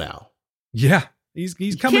Eternal now. Yeah. He's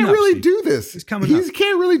coming up. He can't really do this. He's coming up. He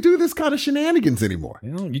can't really do this kind of shenanigans anymore.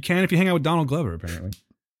 You can if you hang out with Donald Glover, apparently.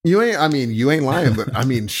 You ain't lying, but I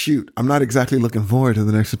mean, shoot, I'm not exactly looking forward to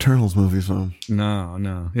the next Eternals movie, so.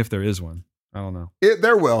 No. If there is one. I don't know.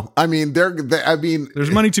 There will. I mean, there's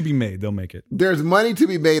money to be made. They'll make it. There's money to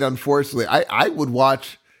be made, unfortunately. I would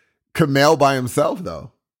watch Kumail by himself,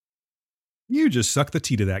 though. You just suck the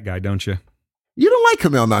tea to that guy, don't you? You don't like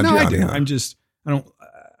Kumail Nanjiani. No, I do.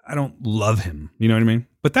 I don't love him. You know what I mean?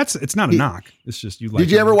 But it's not a knock. It's just you like.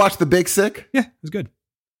 Did you ever watch The Big Sick? Yeah, it was good.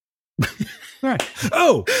 All right.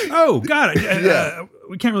 Oh, God.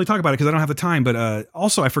 We can't really talk about it because I don't have the time. But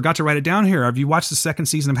also, I forgot to write it down here. Have you watched the second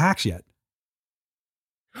season of Hacks yet?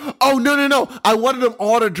 Oh, no. I wanted them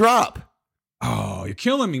all to drop. Oh, you're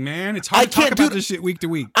killing me, man. It's hard to talk about this shit week to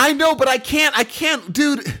week. I know, but I can't,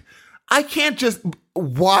 dude. I can't just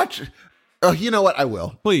watch. Oh, you know what? I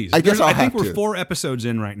will. Please. I think we're 4 episodes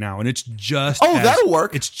in right now, and it's just. Oh, that'll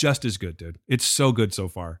work. It's just as good, dude. It's so good so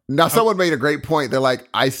far. Now, someone made a great point. They're like,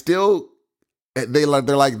 they're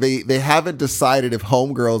like, they haven't decided if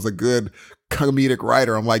Homegirl's a good comedic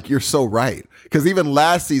writer. I'm like, you're so right. Because even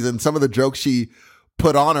last season, some of the jokes she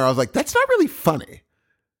put on her, I was like, that's not really funny.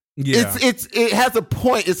 Yeah. It has a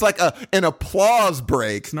point. It's like an applause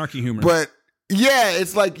break. Snarky humor. But yeah,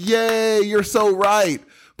 it's like, yay, you're so right.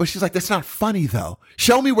 But she's like, that's not funny though.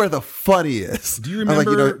 Show me where the funny is. Do you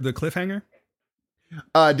remember the cliffhanger?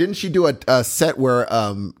 Didn't she do a set where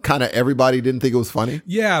kind of everybody didn't think it was funny?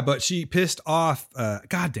 Yeah, but she pissed off.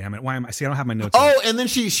 God damn it! Why am I? See, I don't have my notes. Oh, and then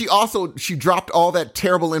she also dropped all that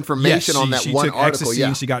terrible information on that one took article. Ecstasy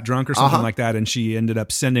and she got drunk or something like that, and she ended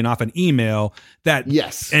up sending off an email that.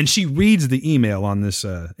 Yes, and she reads the email on this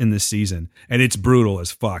in this season, and it's brutal as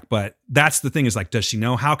fuck. But that's the thing is like, does she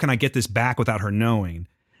know? How can I get this back without her knowing?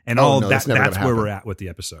 And that's where we're at with the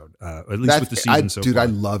episode, at least with the season so far. Dude, I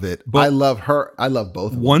love it. But I love her. I love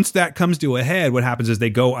both of them. Once that comes to a head, what happens is they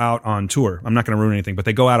go out on tour. I'm not going to ruin anything, but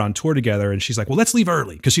they go out on tour together, and she's like, well, let's leave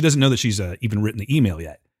early, because she doesn't know that she's even written the email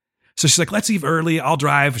yet. So she's like, let's leave early. I'll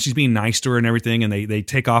drive. She's being nice to her and everything, and they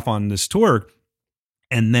take off on this tour,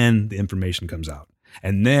 and then the information comes out.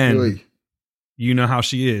 And then... Really? You know how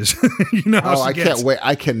she is. You know how she gets. Can't wait.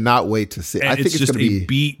 I cannot wait to see. I think it's just going to be a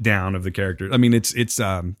beat down of the character. I mean, it's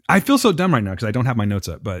I feel so dumb right now because I don't have my notes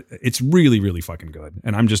up, but it's really, really fucking good.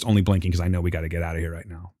 And I'm just only blinking because I know we got to get out of here right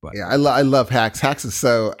now. But yeah, I love Hacks. Hacks is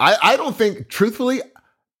so, I don't think, truthfully,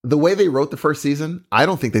 the way they wrote the first season, I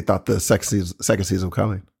don't think they thought the second season was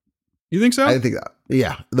coming. You think so? I didn't think that.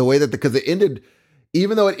 Yeah. The way that, because it ended,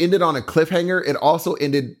 even though it ended on a cliffhanger, it also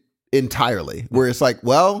ended entirely where it's like,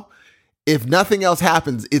 well, if nothing else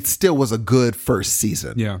happens, it still was a good first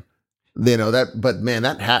season. Yeah. You know, but man,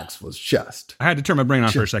 that Hacks was just. I had to turn my brain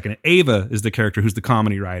on for a second. Ava is the character who's the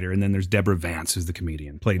comedy writer. And then there's Deborah Vance, who's the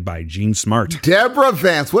comedian, played by Jean Smart. Deborah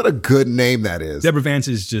Vance. What a good name that is. Deborah Vance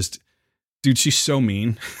is just, dude, she's so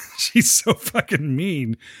mean. She's so fucking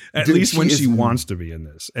mean. At least when she wants to be in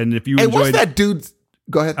this. And if you enjoyed. What's that dude's?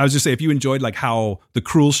 Go ahead. I was just saying, if you enjoyed like how the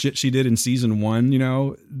cruel shit she did in season 1, you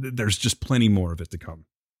know, there's just plenty more of it to come.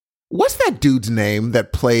 What's that dude's name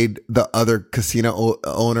that played the other casino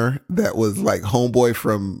owner that was like homeboy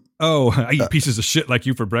from? Oh, I eat pieces of shit like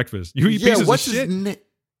you for breakfast. You eat pieces of shit?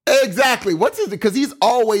 Exactly. What's his? Because he's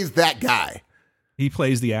always that guy. He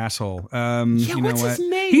plays the asshole. You know what's what? His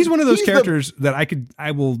name? He's one of those characters that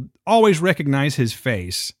I will always recognize his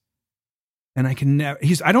face. And I can never,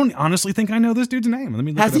 I don't honestly think I know this dude's name. Let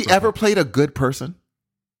me look. Has he ever played a good person?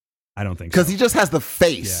 I don't think so. Because he just has the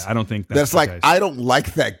face. Yeah, I don't think that's like, I don't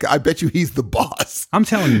like that guy. I bet you he's the boss. I'm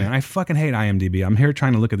telling you, man, I fucking hate IMDb. I'm here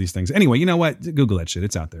trying to look at these things. Anyway, you know what? Google that shit.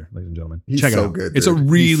 It's out there, ladies and gentlemen. Check it out. Good, it's a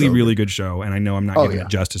really, really good show. And I know I'm not giving it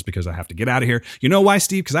justice because I have to get out of here. You know why,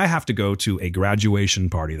 Steve? Because I have to go to a graduation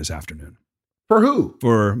party this afternoon. For who?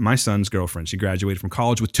 For my son's girlfriend. She graduated from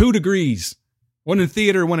college with 2 degrees. One in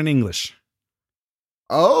theater, one in English.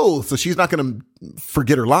 Oh, so she's not going to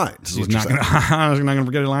forget her lines. She's not going to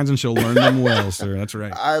forget her lines, and she'll learn them well, sir. That's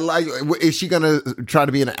right. I like. Is she going to try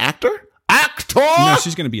to be an actor? Actor? No,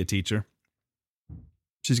 she's going to be a teacher.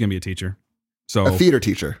 She's going to be a teacher. So a theater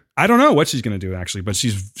teacher. I don't know what she's going to do actually, but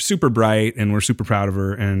she's super bright, and we're super proud of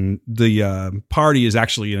her. And the party is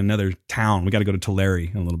actually in another town. We got to go to Tulare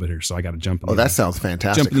in a little bit here, so I got to jump. That sounds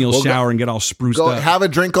fantastic. Jump in the old shower and get all spruced up. Have a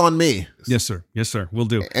drink on me. Yes, sir. Yes, sir. We'll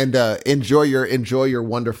do. And enjoy your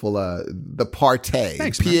wonderful the partay.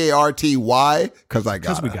 Thanks, Party,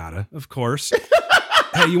 because we gotta, of course.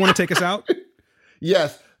 Hey, you want to take us out?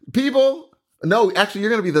 Yes, people. No, actually,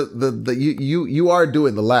 you're going to be you are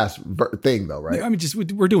doing the last thing though, right? I mean,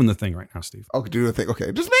 we're doing the thing right now, Steve. Okay, do the thing. Okay,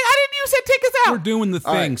 I didn't. You said take us out. We're doing the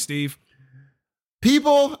thing, right. Steve.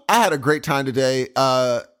 People, I had a great time today.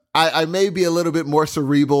 I may be a little bit more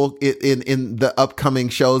cerebral in the upcoming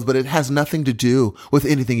shows, but it has nothing to do with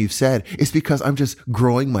anything you've said. It's because I'm just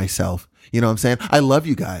growing myself. You know what I'm saying? I love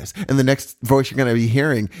you guys. And the next voice you're going to be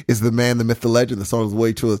hearing is the man, the myth, the legend, that's on his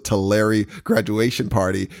way to a Tulare graduation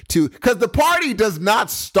party. Because the party does not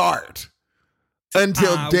start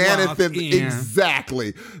until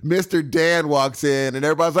exactly. Mr. Dan walks in and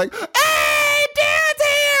everybody's like, hey, Dan's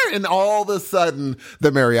here! And all of a sudden,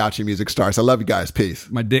 the mariachi music starts. I love you guys. Peace.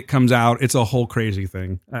 My dick comes out. It's a whole crazy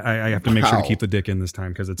thing. I have to make sure to keep the dick in this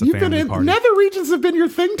time because it's a family party. Nether regions have been your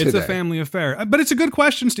thing today. It's a family affair. But it's a good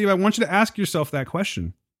question, Steve. I want you to ask yourself that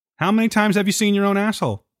question. How many times have you seen your own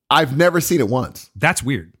asshole? I've never seen it once. That's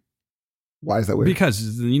weird. Why is that weird?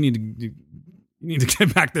 Because you need to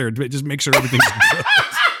get back there and just make sure everything's good.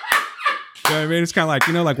 You know what I mean? It's kind of like,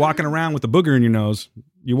 like walking around with a booger in your nose.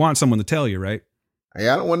 You want someone to tell you, right? Hey,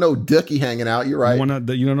 I don't want no dookie hanging out. You're right.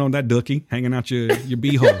 You don't know that dookie hanging out your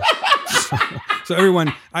beehole. So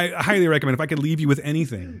everyone, I highly recommend, if I could leave you with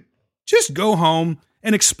anything, just go home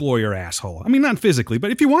and explore your asshole. I mean, not physically, but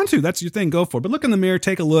if you want to, that's your thing, go for it. But look in the mirror,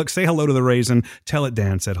 take a look, say hello to the raisin, tell it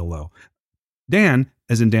Dan said hello. Dan,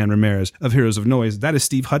 as in Dan Ramirez of Heroes of Noise, that is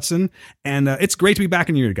Steve Hudson. And it's great to be back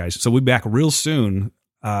in your ear, guys. So we'll be back real soon.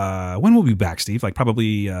 When will we be back, Steve? Like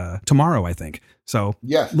probably tomorrow, I think. So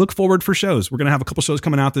look forward for shows. We're going to have a couple shows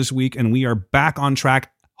coming out this week, and we are back on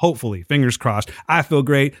track. Hopefully, fingers crossed. I feel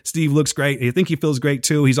great. Steve looks great. I think he feels great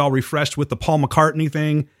too. He's all refreshed with the Paul McCartney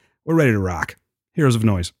thing. We're ready to rock. Heroes of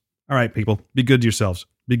Noise. All right, people, be good to yourselves.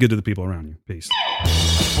 Be good to the people around you. Peace.